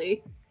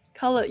colorfully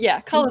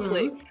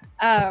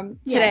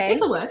today.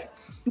 It'll work.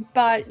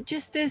 But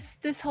just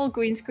this whole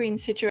green screen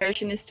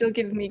situation is still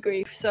giving me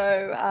grief.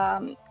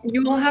 So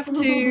you will have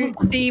to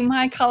see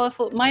my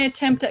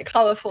attempt at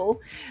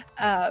colorful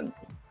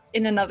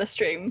in another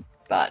stream.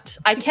 But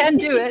I can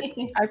do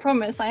it. I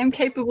promise. I am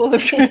capable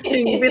of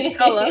dressing with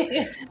color.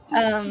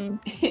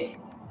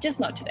 Just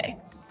not today.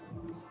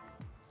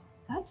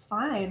 That's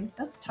fine.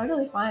 That's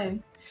totally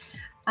fine.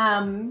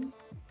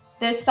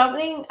 There's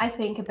something I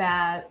think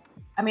about,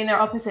 I mean, they're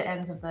opposite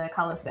ends of the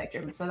color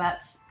spectrum. So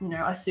that's, you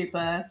know, a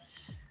super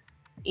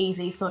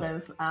easy sort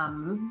of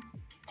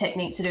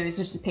technique to do is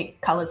just to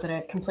pick colors that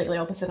are completely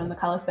opposite on the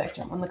color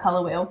spectrum, on the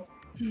color wheel.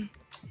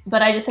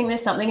 But I just think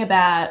there's something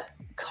about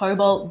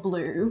cobalt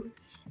blue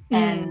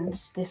and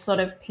this sort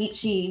of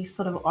peachy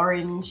sort of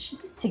orange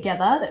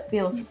together that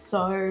feels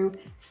so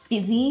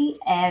fizzy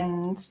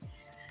and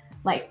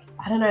like,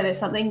 I don't know, there's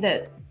something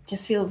that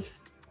just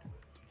feels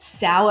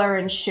sour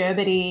and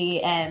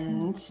sherbety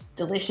and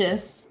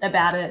delicious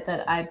about it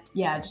that I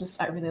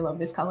really love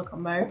this color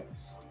combo.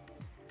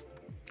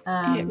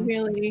 It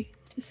really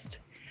just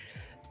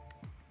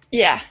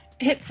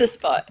hits the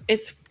spot.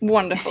 It's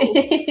wonderful.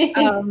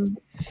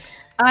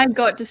 I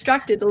got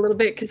distracted a little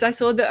bit because I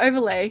saw the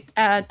overlay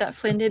that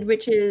Flynn did,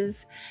 which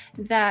is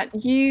that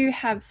you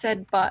have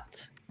said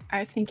but,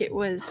 I think it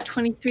was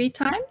 23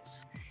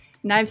 times.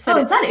 And I've said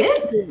is that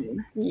 16.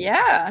 It?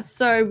 Yeah,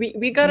 so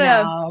we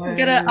gotta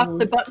up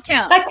the butt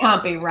count. That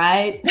can't be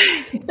right.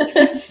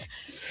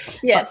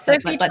 Yeah,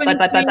 Sophie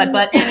 23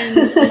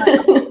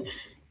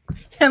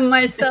 and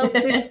myself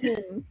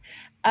 15.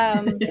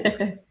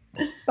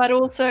 but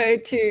also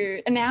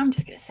to, and now I'm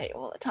just going to say it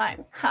all the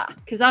time,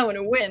 because I want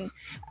to win.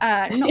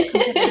 Not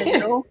competitive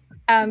at all.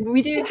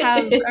 We do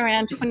have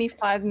around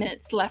 25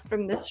 minutes left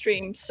from the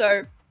stream,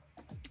 so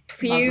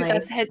for you,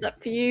 that's a heads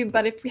up for you.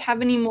 But if we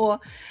have any more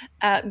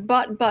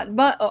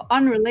but or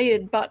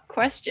unrelated but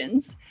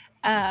questions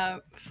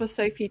for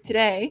Sophie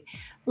today,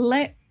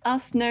 let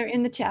us know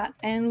in the chat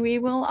and we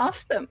will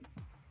ask them.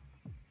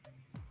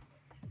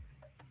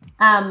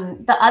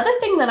 The other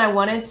thing that I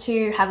wanted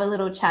to have a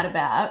little chat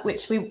about,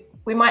 which we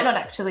might not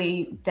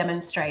actually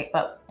demonstrate,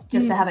 but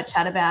just to have a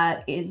chat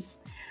about, is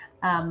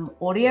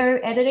audio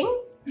editing.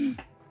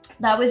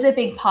 That was a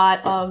big part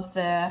of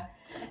the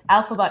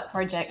Alphabet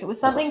project. It was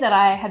something that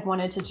I had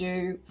wanted to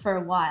do for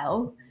a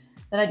while,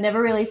 that I'd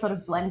never really sort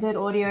of blended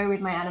audio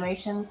with my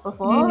animations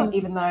before,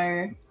 even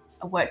though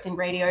I worked in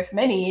radio for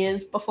many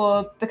years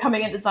before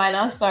becoming a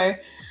designer. So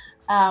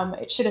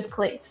it should have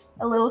clicked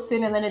a little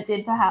sooner than it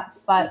did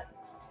perhaps, but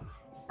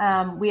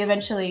we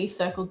eventually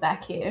circled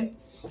back here.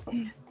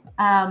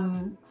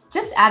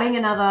 Just adding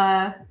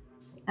another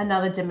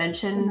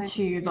dimension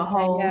to the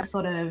whole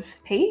sort of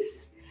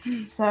piece.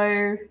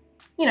 So,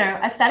 you know,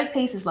 a static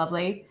piece is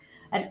lovely.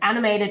 An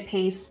animated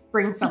piece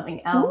brings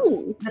something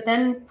else. But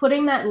then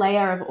putting that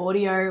layer of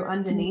audio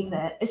underneath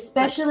it,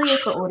 especially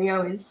if the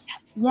audio is,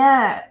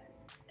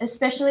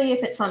 especially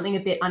if it's something a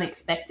bit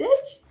unexpected.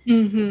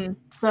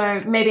 So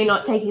maybe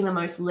not taking the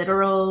most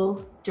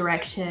literal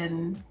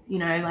direction, you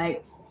know,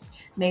 like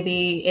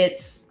maybe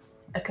it's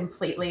a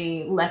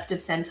completely left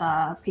of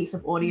center piece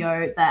of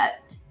audio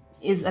that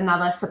is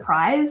another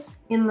surprise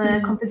in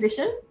the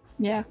composition.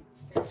 Yeah.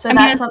 So I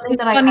mean, that's something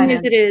that I kind of... funny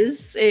as it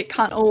is, it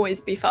can't always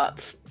be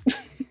farts.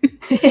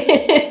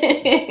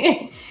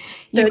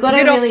 You've got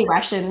to really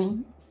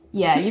ration.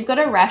 Yeah, you've got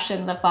to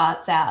ration the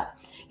farts out.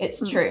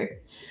 It's true.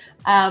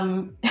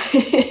 But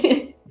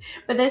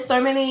there's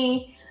so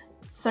many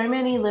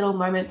little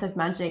moments of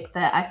magic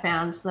that I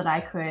found that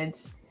I could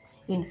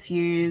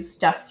infuse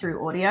just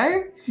through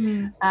audio.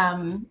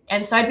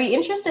 And so I'd be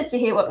interested to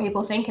hear what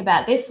people think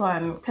about this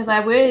one, because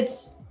I've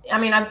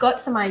got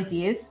some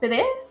ideas for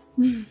this,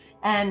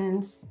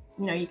 and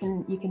you know, you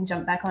can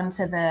jump back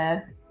onto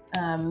the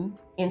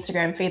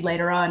Instagram feed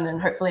later on, and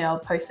hopefully I'll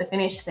post the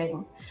finished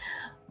thing.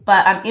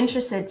 But I'm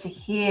interested to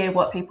hear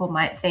what people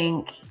might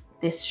think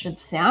this should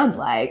sound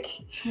like.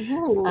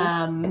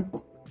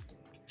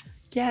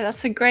 Yeah,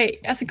 that's a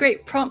great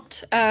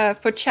prompt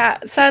for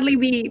chat. Sadly,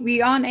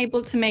 we aren't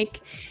able to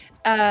make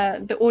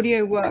the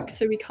audio work,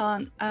 so we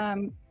can't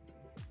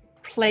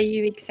play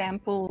you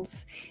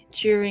examples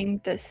during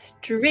the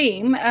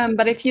stream.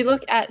 But if you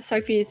look at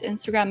Sophie's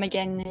Instagram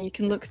again, you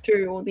can look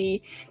through all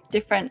the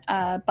different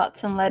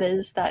butts and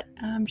letters that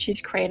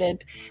she's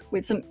created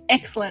with some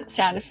excellent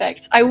sound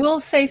effects. I will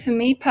say, for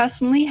me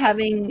personally,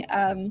 having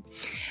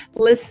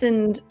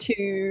listened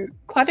to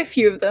quite a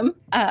few of them,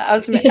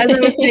 as I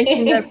was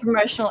making the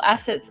promotional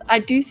assets, I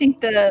do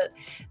think the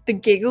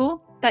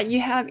giggle that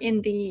you have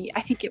in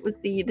I think it was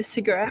the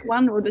cigarette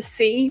one, or the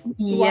C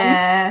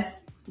one,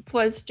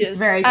 was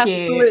just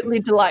absolutely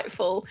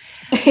delightful.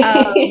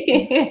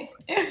 Flynn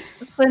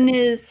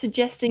is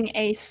suggesting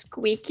a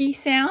squeaky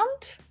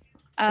sound.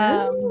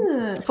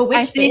 For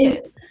which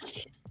bit?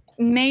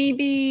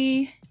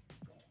 Maybe.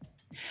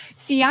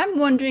 See, I'm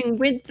wondering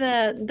with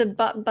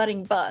the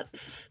butting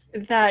butts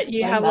that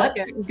you have like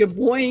a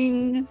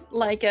boing,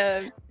 like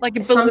a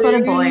balloon. Some sort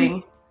of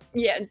boing.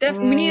 Yeah,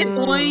 definitely. We need a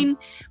boing.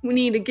 We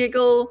need a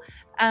giggle.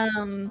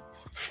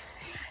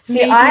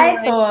 See,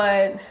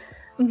 I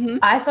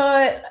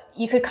thought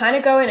you could kind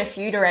of go in a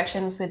few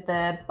directions with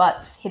the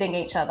butts hitting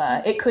each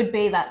other. It could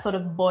be that sort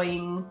of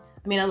boing.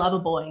 I mean, I love a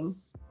boing.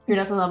 Who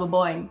doesn't love a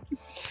boing?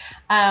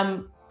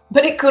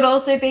 But it could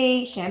also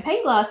be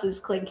champagne glasses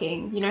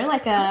clinking, you know,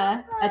 like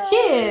a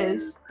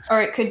cheers. Or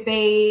it could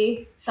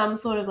be some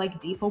sort of like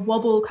deeper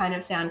wobble kind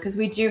of sound, because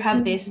we do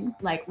have this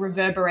like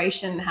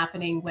reverberation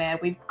happening where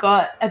we've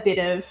got a bit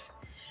of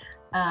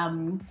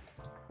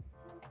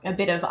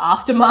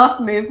aftermath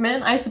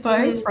movement, I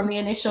suppose, from the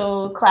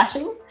initial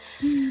clashing.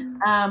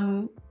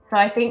 So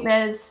I think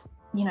there's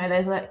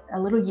a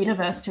little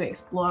universe to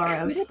explore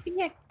of Would it be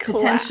a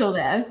potential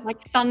there.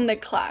 Like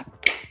thunderclap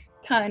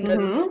kind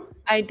of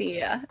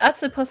idea.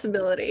 That's a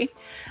possibility.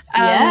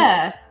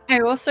 Yeah.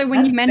 And also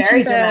when you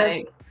mentioned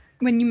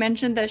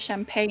the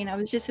champagne, I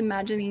was just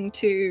imagining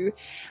to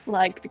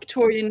like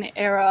Victorian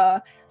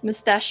era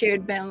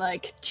mustachioed men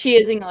like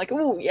cheersing like,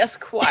 oh yes,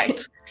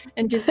 quite.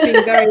 And just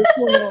being very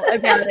formal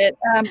about it.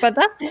 But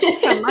that's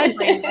just how my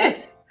brain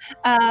works.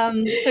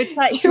 So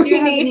if you do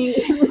have any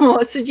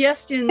more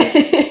suggestions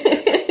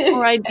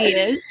or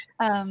ideas,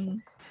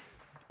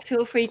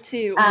 feel free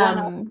to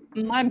one-up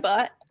my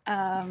butt.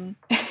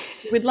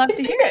 We'd love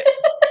to hear it.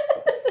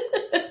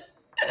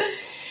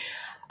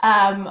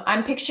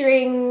 I'm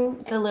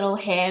picturing the little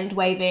hand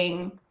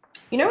waving.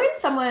 You know when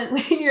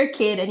you're a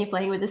kid and you're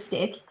playing with a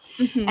stick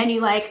and you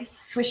like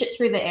swish it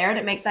through the air and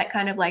it makes that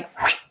kind of like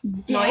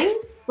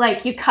noise,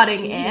 like you're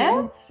cutting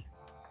air?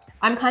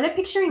 I'm kind of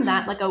picturing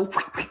that, like a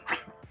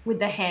with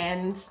the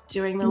hand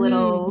doing the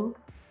little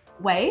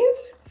wave.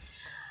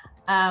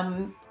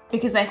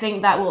 because I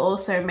think that will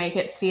also make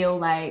it feel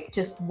like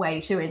just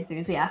way too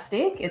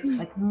enthusiastic. It's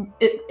like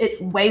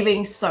it's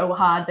waving so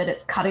hard that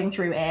it's cutting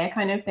through air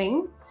kind of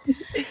thing,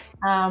 which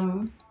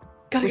I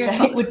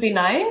think would be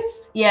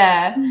nice.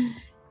 Yeah.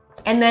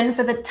 And then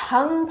for the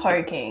tongue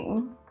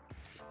poking,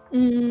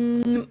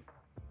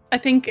 I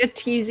think a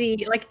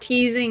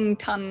teasing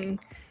tongue,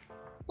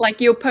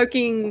 like you're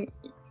poking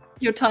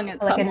your tongue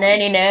at like someone.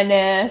 a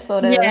nanny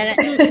sort of.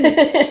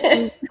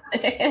 Yeah.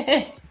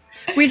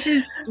 Which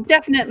is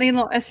definitely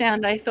not a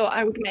sound I thought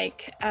I would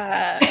make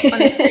on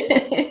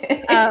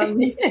a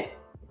stream.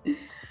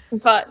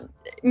 But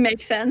it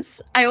makes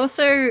sense. I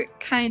also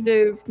kind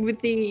of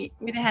with the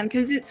hand,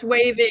 because it's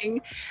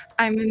waving,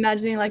 I'm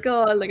imagining like,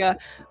 oh, like a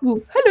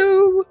ooh,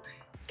 hello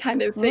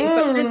kind of thing.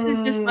 But this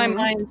is just my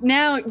mind.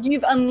 Now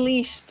you've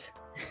unleashed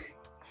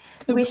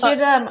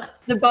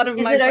the butt of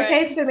my brain. Is it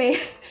okay for me?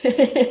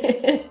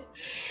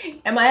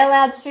 Am I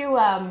allowed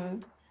to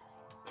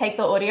take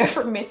the audio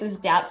from Mrs.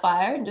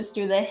 Doubtfire and just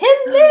do the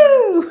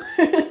hello?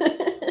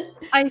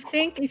 I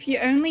think if you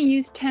only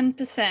use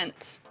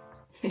 10%,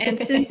 and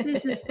since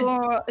this is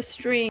for a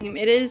stream,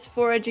 it is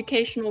for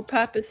educational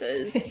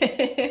purposes,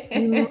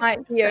 you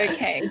might be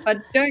okay,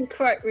 but don't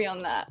quote me on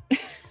that.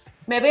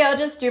 Maybe I'll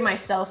just do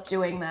myself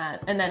doing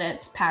that, and then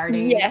it's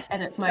parody,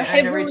 and it's my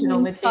own original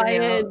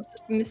material.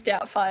 Miss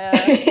Doubtfire.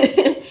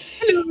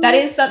 That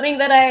is something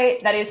that I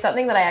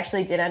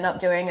actually did end up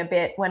doing a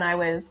bit when I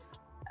was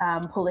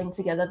pulling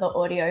together the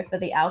audio for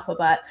the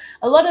alphabet.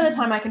 A lot of the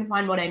time I can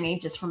find what I need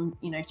just from,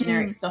 you know,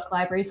 generic stock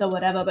libraries or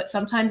whatever, but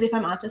sometimes if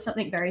I'm after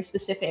something very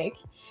specific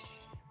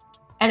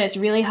and it's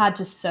really hard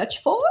to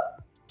search for,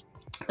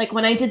 like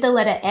when I did the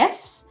letter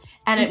S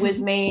and it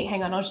was me,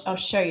 hang on, I'll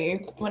show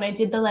you. When I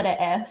did the letter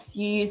S,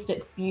 you used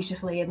it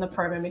beautifully in the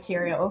promo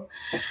material.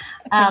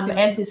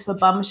 S is for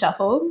bum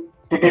shuffle.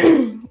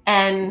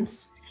 And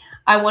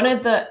I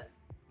wanted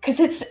because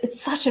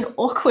it's such an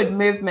awkward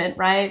movement,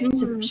 right?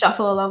 To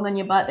shuffle along on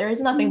your butt. There is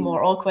nothing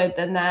more awkward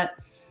than that.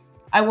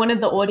 I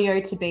wanted the audio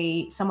to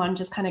be someone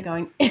just kind of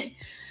going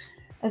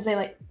as they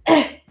like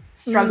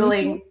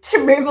struggling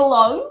to move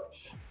along.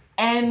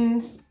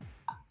 And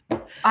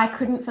I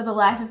couldn't for the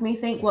life of me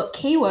think what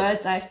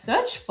keywords I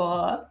searched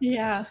for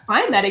to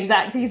find that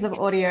exact piece of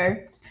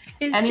audio.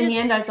 And in the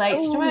end, I was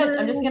like, you know what?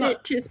 I'm just gonna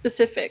too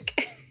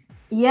specific.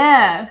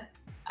 Yeah.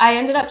 I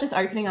ended up just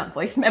opening up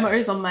voice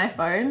memos on my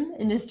phone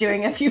and just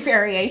doing a few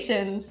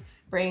variations,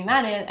 bringing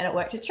that in, and it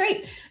worked a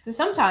treat. So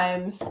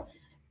sometimes,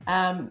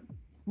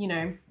 you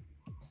know,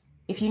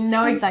 if you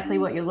know exactly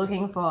what you're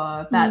looking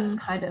for, that's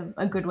kind of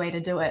a good way to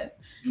do it.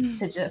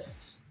 To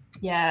just,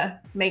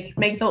 make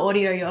the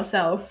audio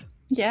yourself.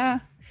 Yeah.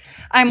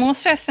 I'm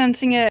also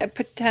sensing a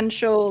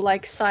potential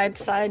like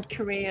side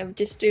career of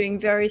just doing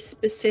very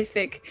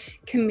specific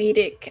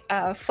comedic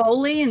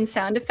Foley and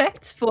sound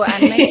effects for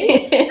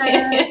animating.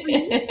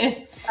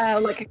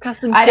 Like a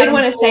custom I did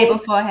want to say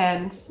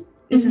beforehand,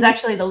 this is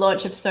actually the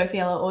launch of Sophie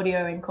Elinor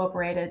Audio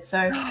Incorporated.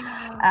 So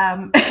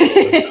heard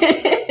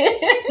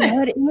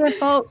it here,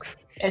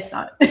 folks. It's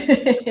not.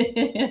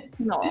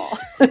 No.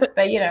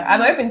 But you know,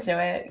 I'm open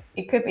to it.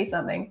 It could be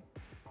something.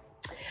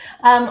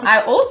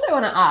 I also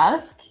want to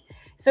ask,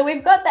 so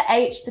we've got the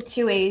H, the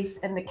two E's,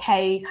 and the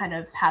K kind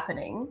of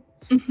happening.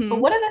 But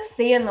what are the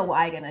C and the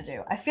Y going to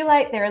do? I feel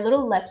like they're a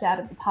little left out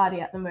of the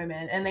party at the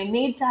moment, and they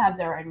need to have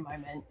their own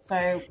moment.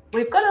 So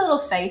we've got a little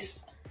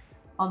face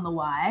on the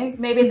Y.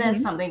 Maybe there's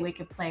something we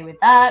could play with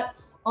that.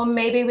 Or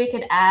maybe we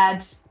could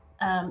add,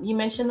 you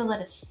mentioned the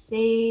letter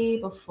C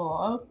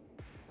before.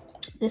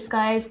 This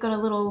guy's got a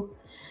little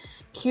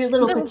cute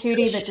little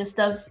patootie that just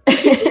does,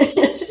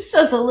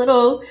 a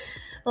little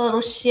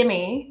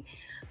shimmy.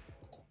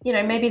 You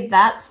know, maybe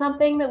that's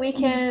something that we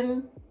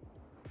can...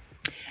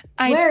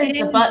 Where is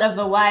the butt of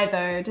the Y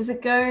though? Does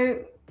it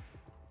go...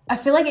 I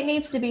feel like it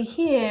needs to be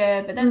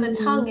here, but then the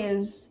tongue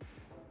is...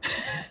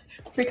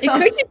 It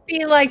could just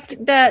be like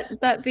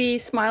that the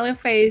smiley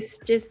face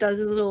just does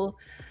a little...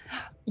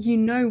 You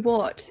know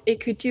what? It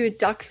could do a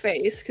duck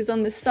face, because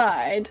on the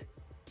side,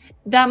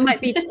 that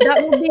would be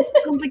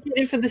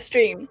complicated for the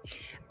stream.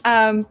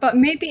 But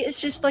maybe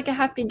it's just like a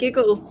happy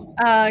giggle,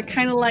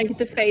 kind of like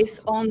the face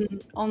on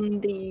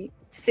the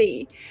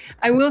C.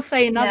 I will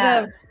say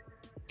another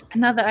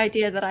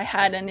idea that I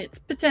had, and it's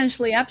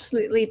potentially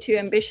absolutely too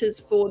ambitious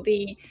for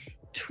the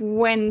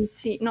 10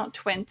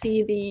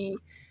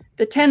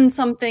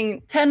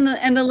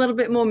 and a little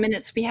bit more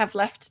minutes we have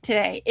left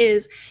today,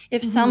 is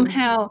if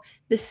somehow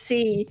the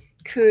C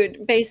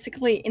could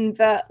basically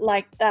invert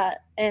like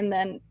that, and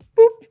then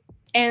boop,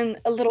 and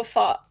a little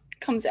fart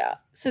comes out.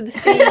 So the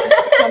C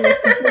becomes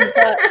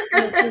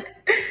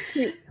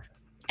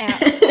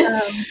out.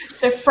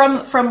 So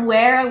from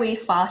where are we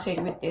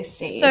farting with this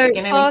C? So is it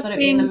going to be sort of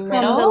in the middle,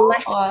 from the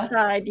left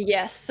side,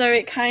 yes. So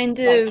it kind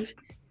of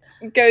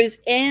goes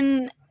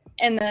in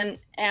and then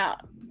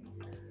out.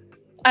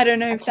 I don't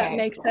know if that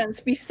makes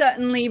sense. We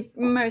certainly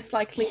most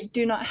likely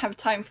do not have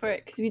time for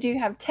it, because we do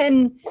have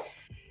 11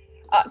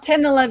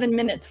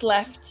 minutes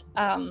left.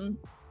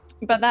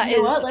 But that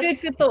is food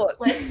for thought.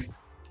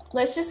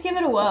 Let's just give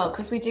it a whirl,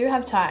 because we do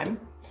have time.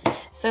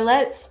 So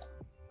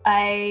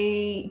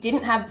I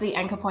didn't have the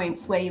anchor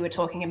points where you were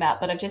talking about,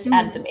 but I've just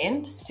added them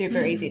in.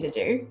 Super easy to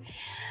do.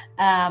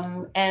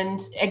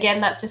 And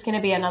again, that's just going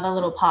to be another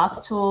little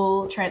path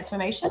tool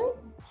transformation.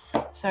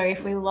 So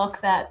if we lock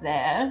that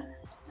there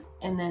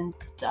and then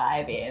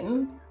dive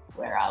in,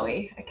 where are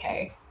we?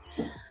 Okay.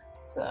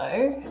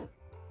 So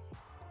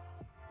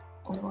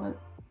we want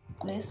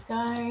this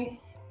guy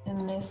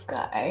and this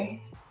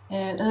guy.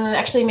 And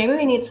actually, maybe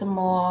we need some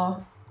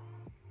more.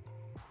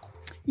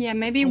 Yeah,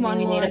 maybe one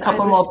we more. need a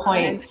couple more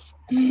points.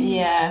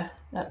 Yeah,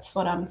 that's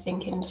what I'm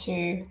thinking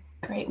too.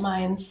 Great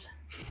minds.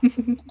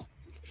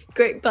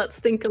 Great butts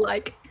think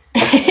alike.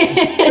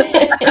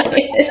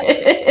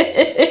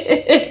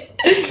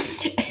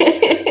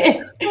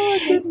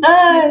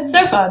 It's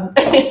so fun.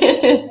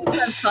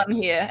 Have fun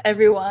here,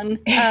 everyone.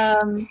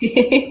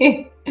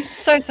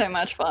 So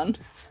much fun.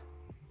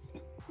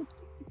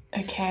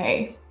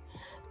 Okay,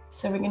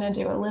 so we're gonna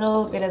do a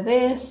little bit of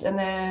this, and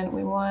then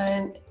we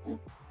want,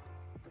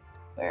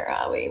 where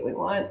are we? We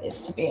want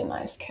this to be a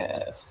nice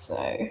curve.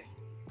 So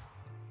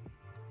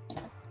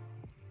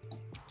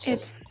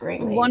it's a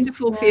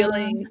wonderful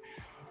feeling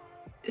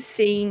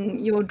seeing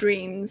your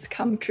dreams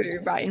come true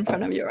right in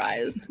front of your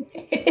eyes.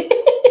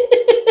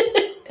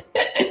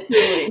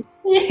 Really,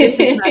 this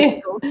is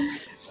magical.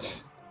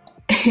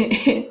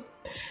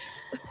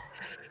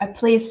 I'm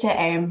pleased to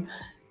aim.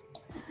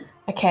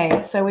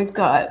 Okay, so we've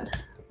got,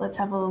 let's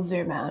have a little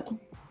zoom out.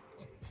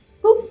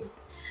 Boop.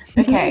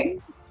 Okay,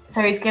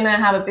 so he's gonna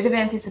have a bit of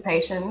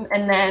anticipation,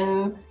 and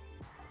then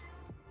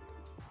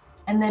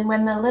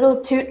when the little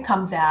toot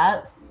comes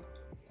out,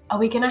 are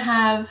we gonna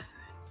have?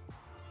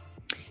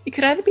 It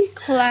could either be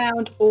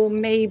cloud or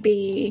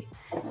maybe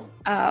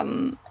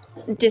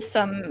just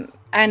some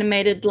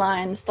animated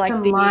lines, like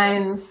some the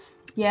lines.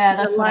 Yeah,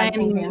 that's what I'm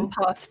thinking.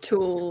 Path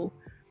tool.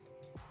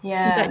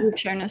 Yeah, that you've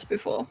shown us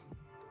before.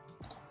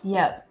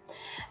 Yep.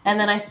 And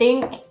then I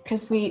think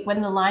because when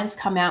the lines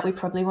come out, we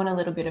probably want a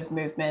little bit of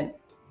movement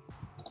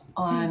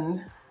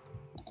on,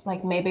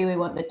 like maybe we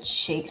want the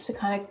cheeks to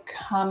kind of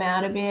come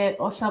out a bit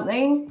or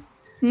something.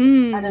 I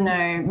don't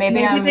know.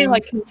 Maybe they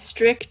like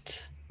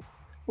constrict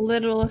a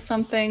little or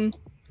something.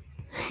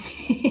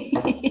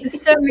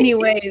 There's so many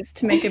ways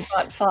to make a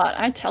butt fart,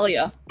 I tell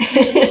you.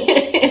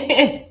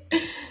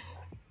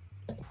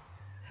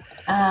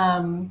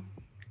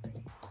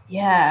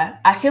 Yeah,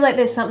 I feel like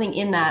there's something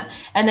in that.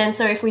 And then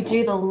so if we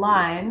do the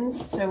lines,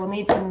 so we'll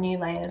need some new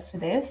layers for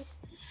this.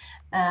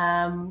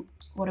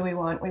 What do we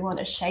want? We want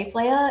a shape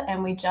layer,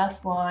 and we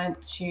just want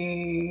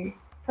to,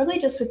 probably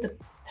just with the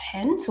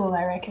pen tool,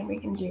 I reckon we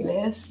can do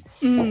this.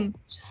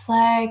 Just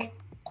like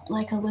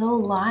a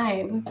little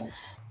line.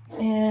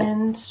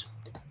 And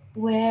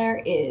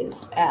where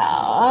is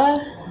our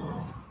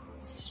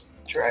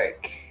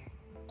stroke?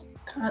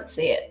 Can't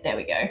see it. There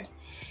we go.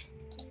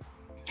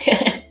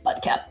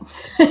 Butt cap.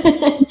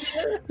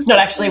 It's not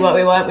actually what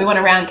we want. We want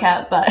a round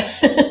cap, but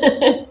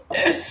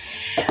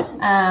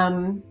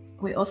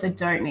we also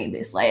don't need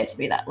this layer to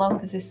be that long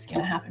because this is going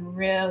to happen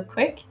real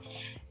quick.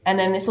 And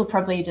then this will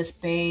probably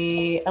just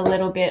be a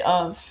little bit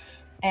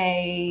of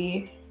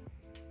our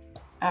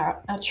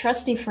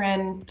trusty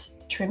friend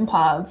trim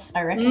paths,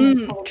 I reckon, is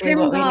probably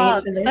what we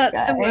need for this guy.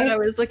 That's the word I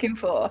was looking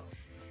for.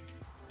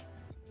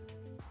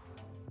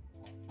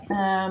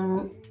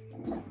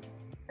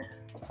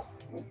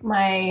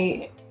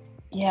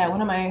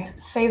 One of my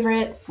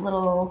favorite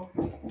little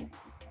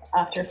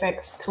After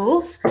Effects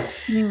tools.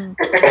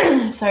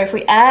 So if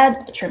we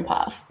add a trim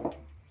path,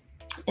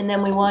 and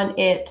then we want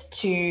it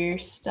to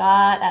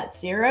start at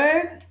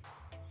 0.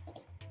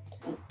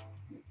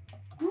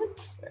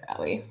 Oops, where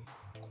are we?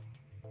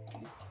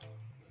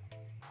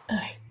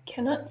 I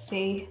cannot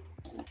see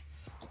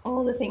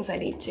all the things I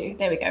need to.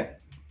 There we go.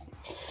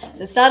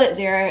 So start at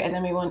 0, and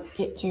then we want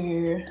it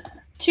to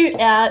toot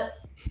out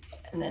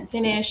and then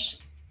finish.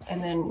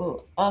 And then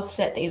we'll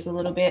offset these a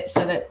little bit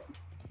so that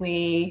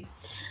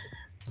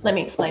let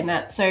me explain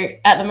that. So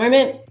at the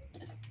moment,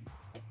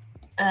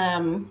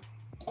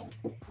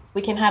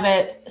 we can have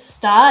it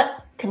start,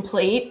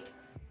 complete,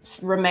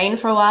 remain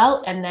for a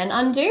while, and then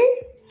undo,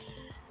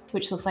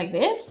 which looks like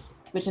this,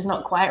 which is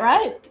not quite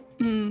right.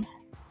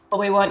 What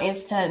we want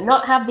is to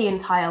not have the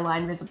entire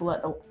line visible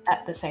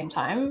at the same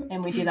time.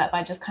 And we do that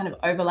by just kind of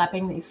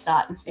overlapping these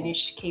start and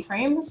finish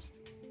keyframes.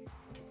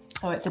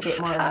 So it's a bit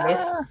more of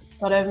this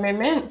sort of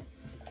movement.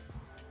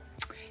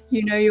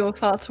 You know your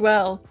farts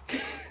well.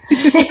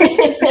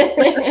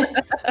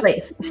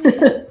 Please.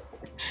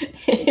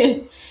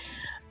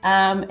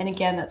 And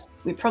again,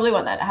 we probably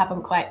want that to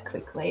happen quite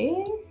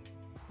quickly.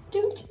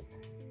 Doot.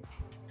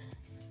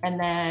 And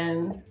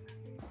then,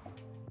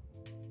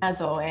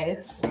 as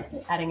always,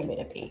 adding a bit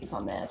of ease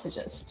on there to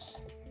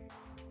just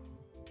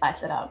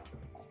spice it up.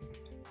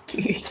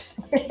 Cute.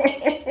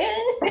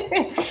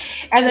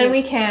 And then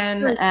we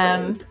can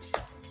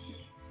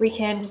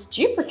just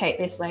duplicate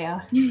this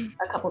layer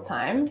a couple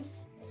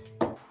times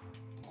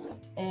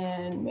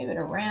and move it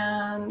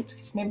around,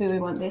 because maybe we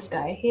want this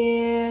guy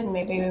here, and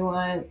maybe we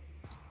want,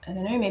 I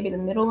don't know, maybe the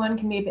middle one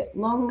can be a bit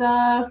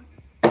longer.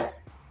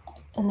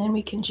 And then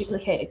we can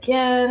duplicate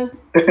again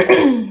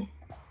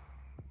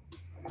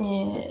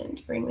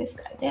and bring this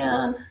guy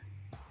down.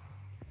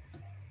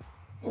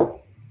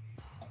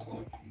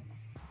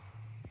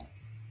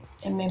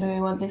 And maybe we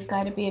want this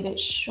guy to be a bit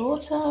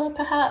shorter,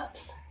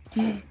 perhaps.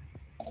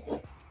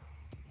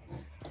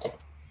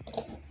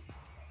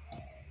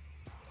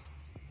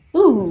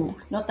 Ooh,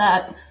 not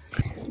that.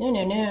 No,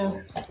 no,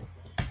 no.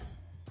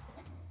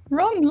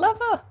 Wrong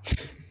lever.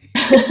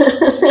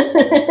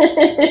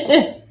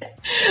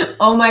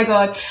 Oh my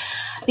God.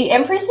 The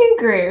Empress Who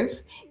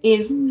Groove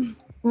is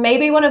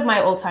maybe one of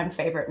my all-time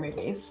favorite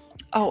movies.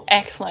 Oh,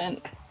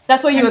 excellent.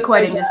 That's what you were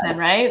quoting just then,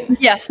 right?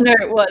 Yes, no,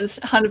 it was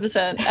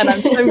 100%. And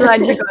I'm so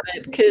glad you got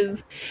it,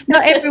 because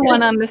not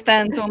everyone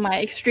understands all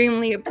my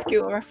extremely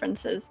obscure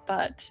references,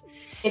 but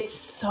it's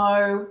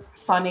so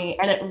funny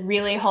and it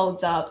really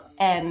holds up.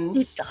 And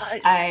it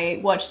does. I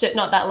watched it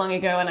not that long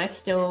ago and I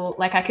still,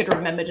 like, I could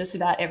remember just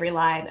about every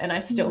line and I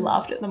still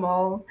laughed at them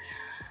all.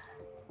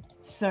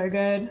 So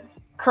good.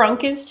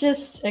 Kronk is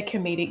just a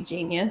comedic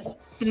genius.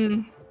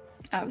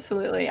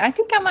 Absolutely. I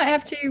think I might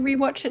have to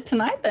rewatch it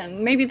tonight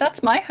then. Maybe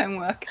that's my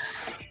homework,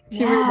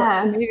 to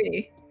rewatch the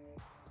movie.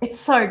 It's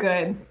so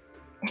good.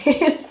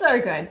 It's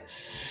so good.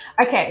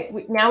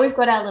 Okay, now we've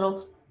got our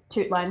little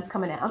toot lines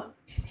coming out.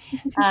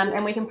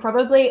 And we can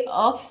probably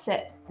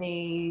offset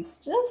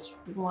these just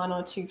 1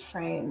 or 2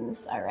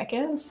 frames, I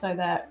reckon, so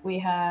that we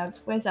have,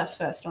 where's our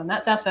first one?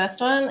 That's our first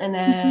one. And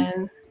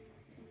then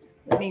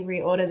let me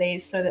reorder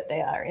these so that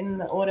they are in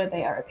the order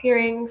they are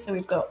appearing. So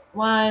we've got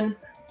 1,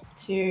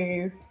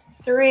 2,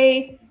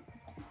 3.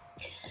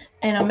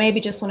 And I maybe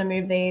just want to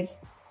move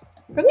these,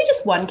 probably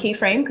just 1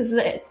 keyframe, because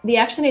the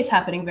action is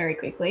happening very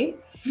quickly.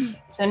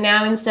 So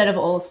now instead of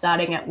all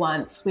starting at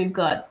once, we've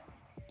got,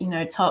 you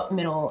know, top,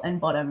 middle, and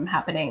bottom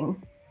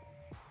happening.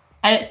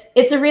 And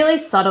it's a really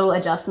subtle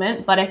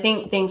adjustment, but I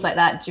think things like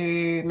that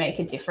do make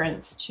a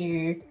difference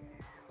to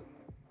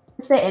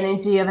the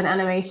energy of an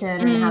animation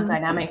and how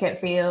dynamic it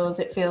feels.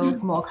 It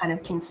feels more kind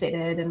of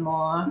considered and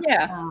more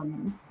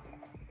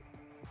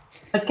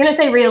I was going to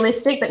say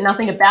realistic, but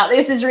nothing about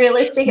this is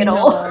realistic at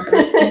all.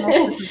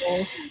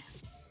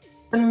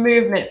 The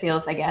movement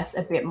feels, I guess,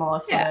 a bit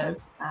more sort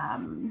of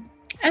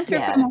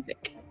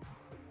anthropomorphic.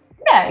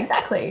 Yeah,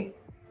 exactly.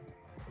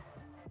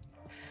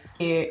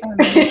 Cute.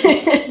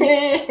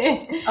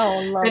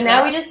 So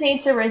now we just need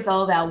to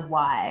resolve our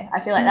Y. I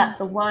feel like that's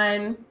the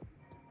one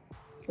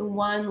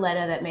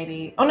letter that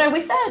maybe, oh no, we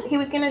said he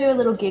was going to do a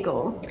little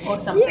giggle or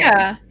something.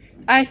 Yeah,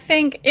 I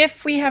think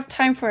if we have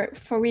time for it,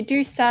 for we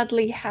do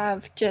sadly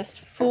have just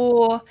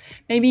 4,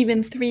 maybe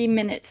even 3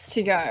 minutes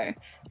to go.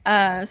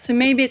 So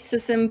maybe it's a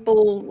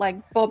simple like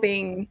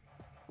bobbing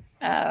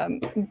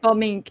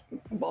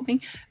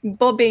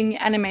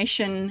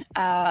animation,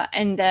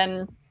 and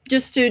then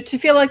just to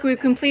feel like we've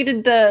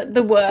completed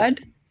the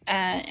word,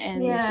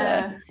 and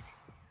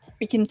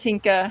we can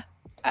tinker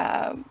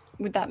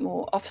with that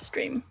more off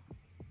stream.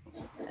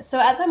 So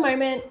at the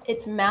moment,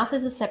 its mouth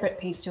is a separate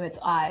piece to its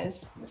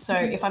eyes. So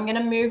if I'm going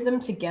to move them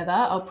together,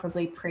 I'll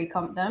probably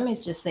pre-comp them.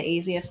 Is just the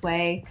easiest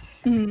way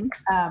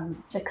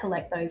to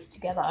collect those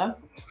together.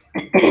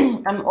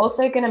 I'm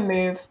also going to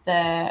move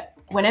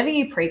whenever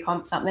you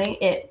pre-comp something,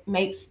 it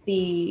makes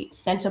the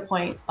center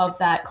point of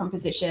that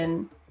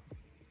composition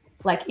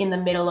like in the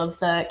middle of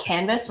the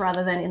canvas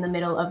rather than in the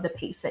middle of the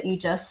piece that you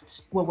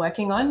just were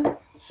working on.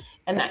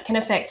 And that can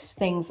affect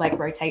things like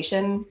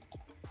rotation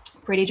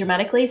pretty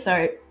dramatically.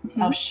 So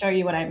I'll show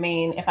you what I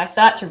mean. If I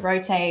start to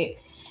rotate,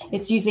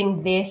 it's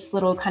using this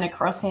little kind of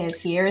crosshairs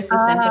here as the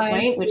center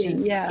point, which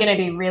is going to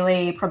be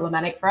really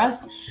problematic for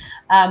us.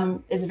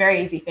 It's a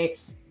very easy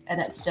fix. And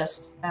it's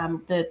just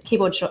the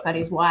keyboard shortcut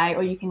is Y,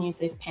 or you can use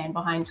this pan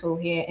behind tool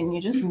here, and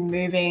you're just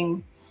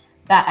moving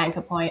that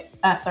anchor point,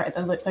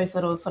 those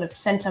little sort of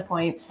center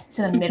points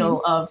to the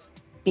middle of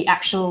the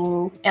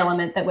actual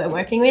element that we're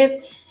working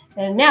with.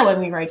 And now when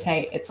we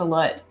rotate, it's a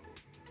lot,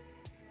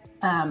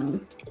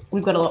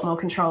 we've got a lot more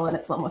control and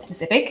it's a lot more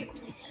specific.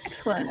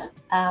 Excellent.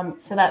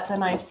 So that's a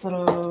nice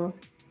little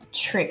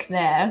trick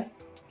there.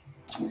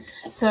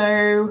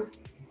 So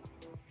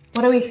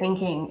what are we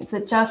thinking? Is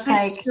it just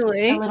like a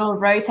little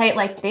rotate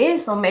like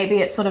this, or maybe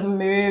it sort of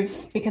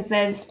moves because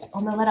there's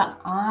on the letter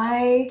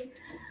I,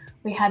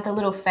 we had the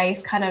little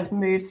face kind of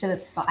moves to the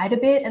side a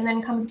bit and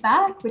then comes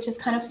back, which is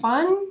kind of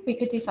fun. We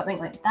could do something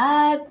like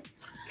that.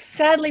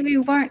 Sadly, we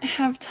won't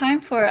have time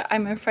for it,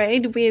 I'm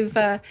afraid. We've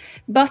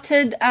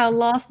butted our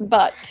last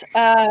butt.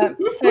 So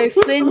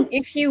Flynn,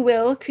 if you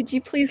will, could you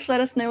please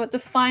let us know what the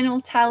final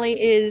tally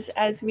is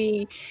as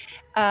we...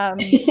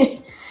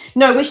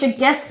 No, we should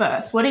guess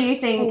first. What do you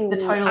think the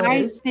total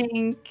is? I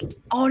think...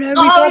 Oh, no, we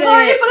got it.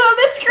 Sorry, put it on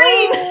the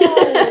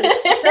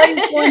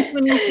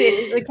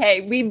screen.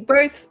 Okay, we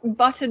both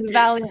butted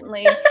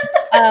valiantly.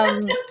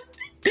 Can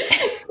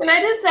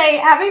I just say,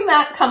 having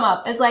that come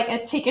up as like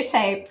a ticker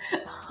tape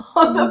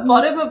on the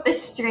bottom of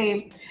this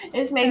stream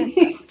has made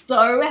me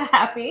so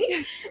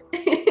happy.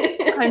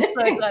 I'm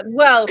so glad.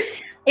 Well,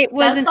 it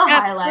was an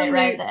absolute highlight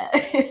right there.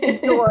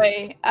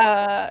 joy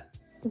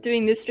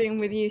doing this stream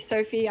with you,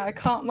 Sophie. I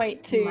can't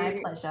wait to My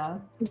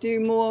pleasure. do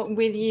more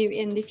with you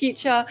in the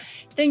future.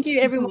 Thank you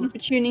everyone for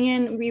tuning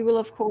in. We will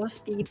of course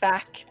be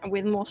back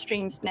with more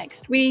streams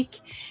next week.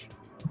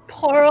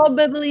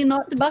 Probably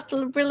not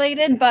battle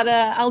related, but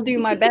I'll do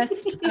my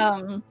best.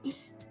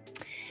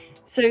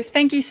 So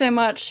thank you so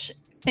much.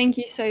 Thank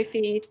you,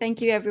 Sophie.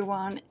 Thank you,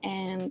 everyone,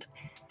 and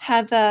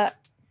have a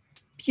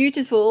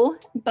beautiful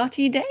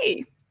butty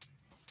day.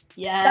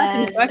 Yes. That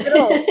didn't work at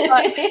all.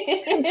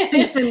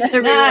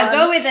 Nah,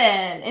 go with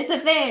it. It's a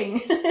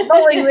thing.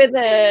 Going with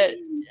it.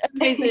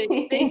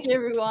 Amazing. Thank you,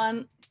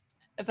 everyone.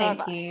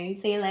 Bye-bye. Thank you.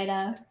 See you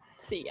later.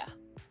 See ya.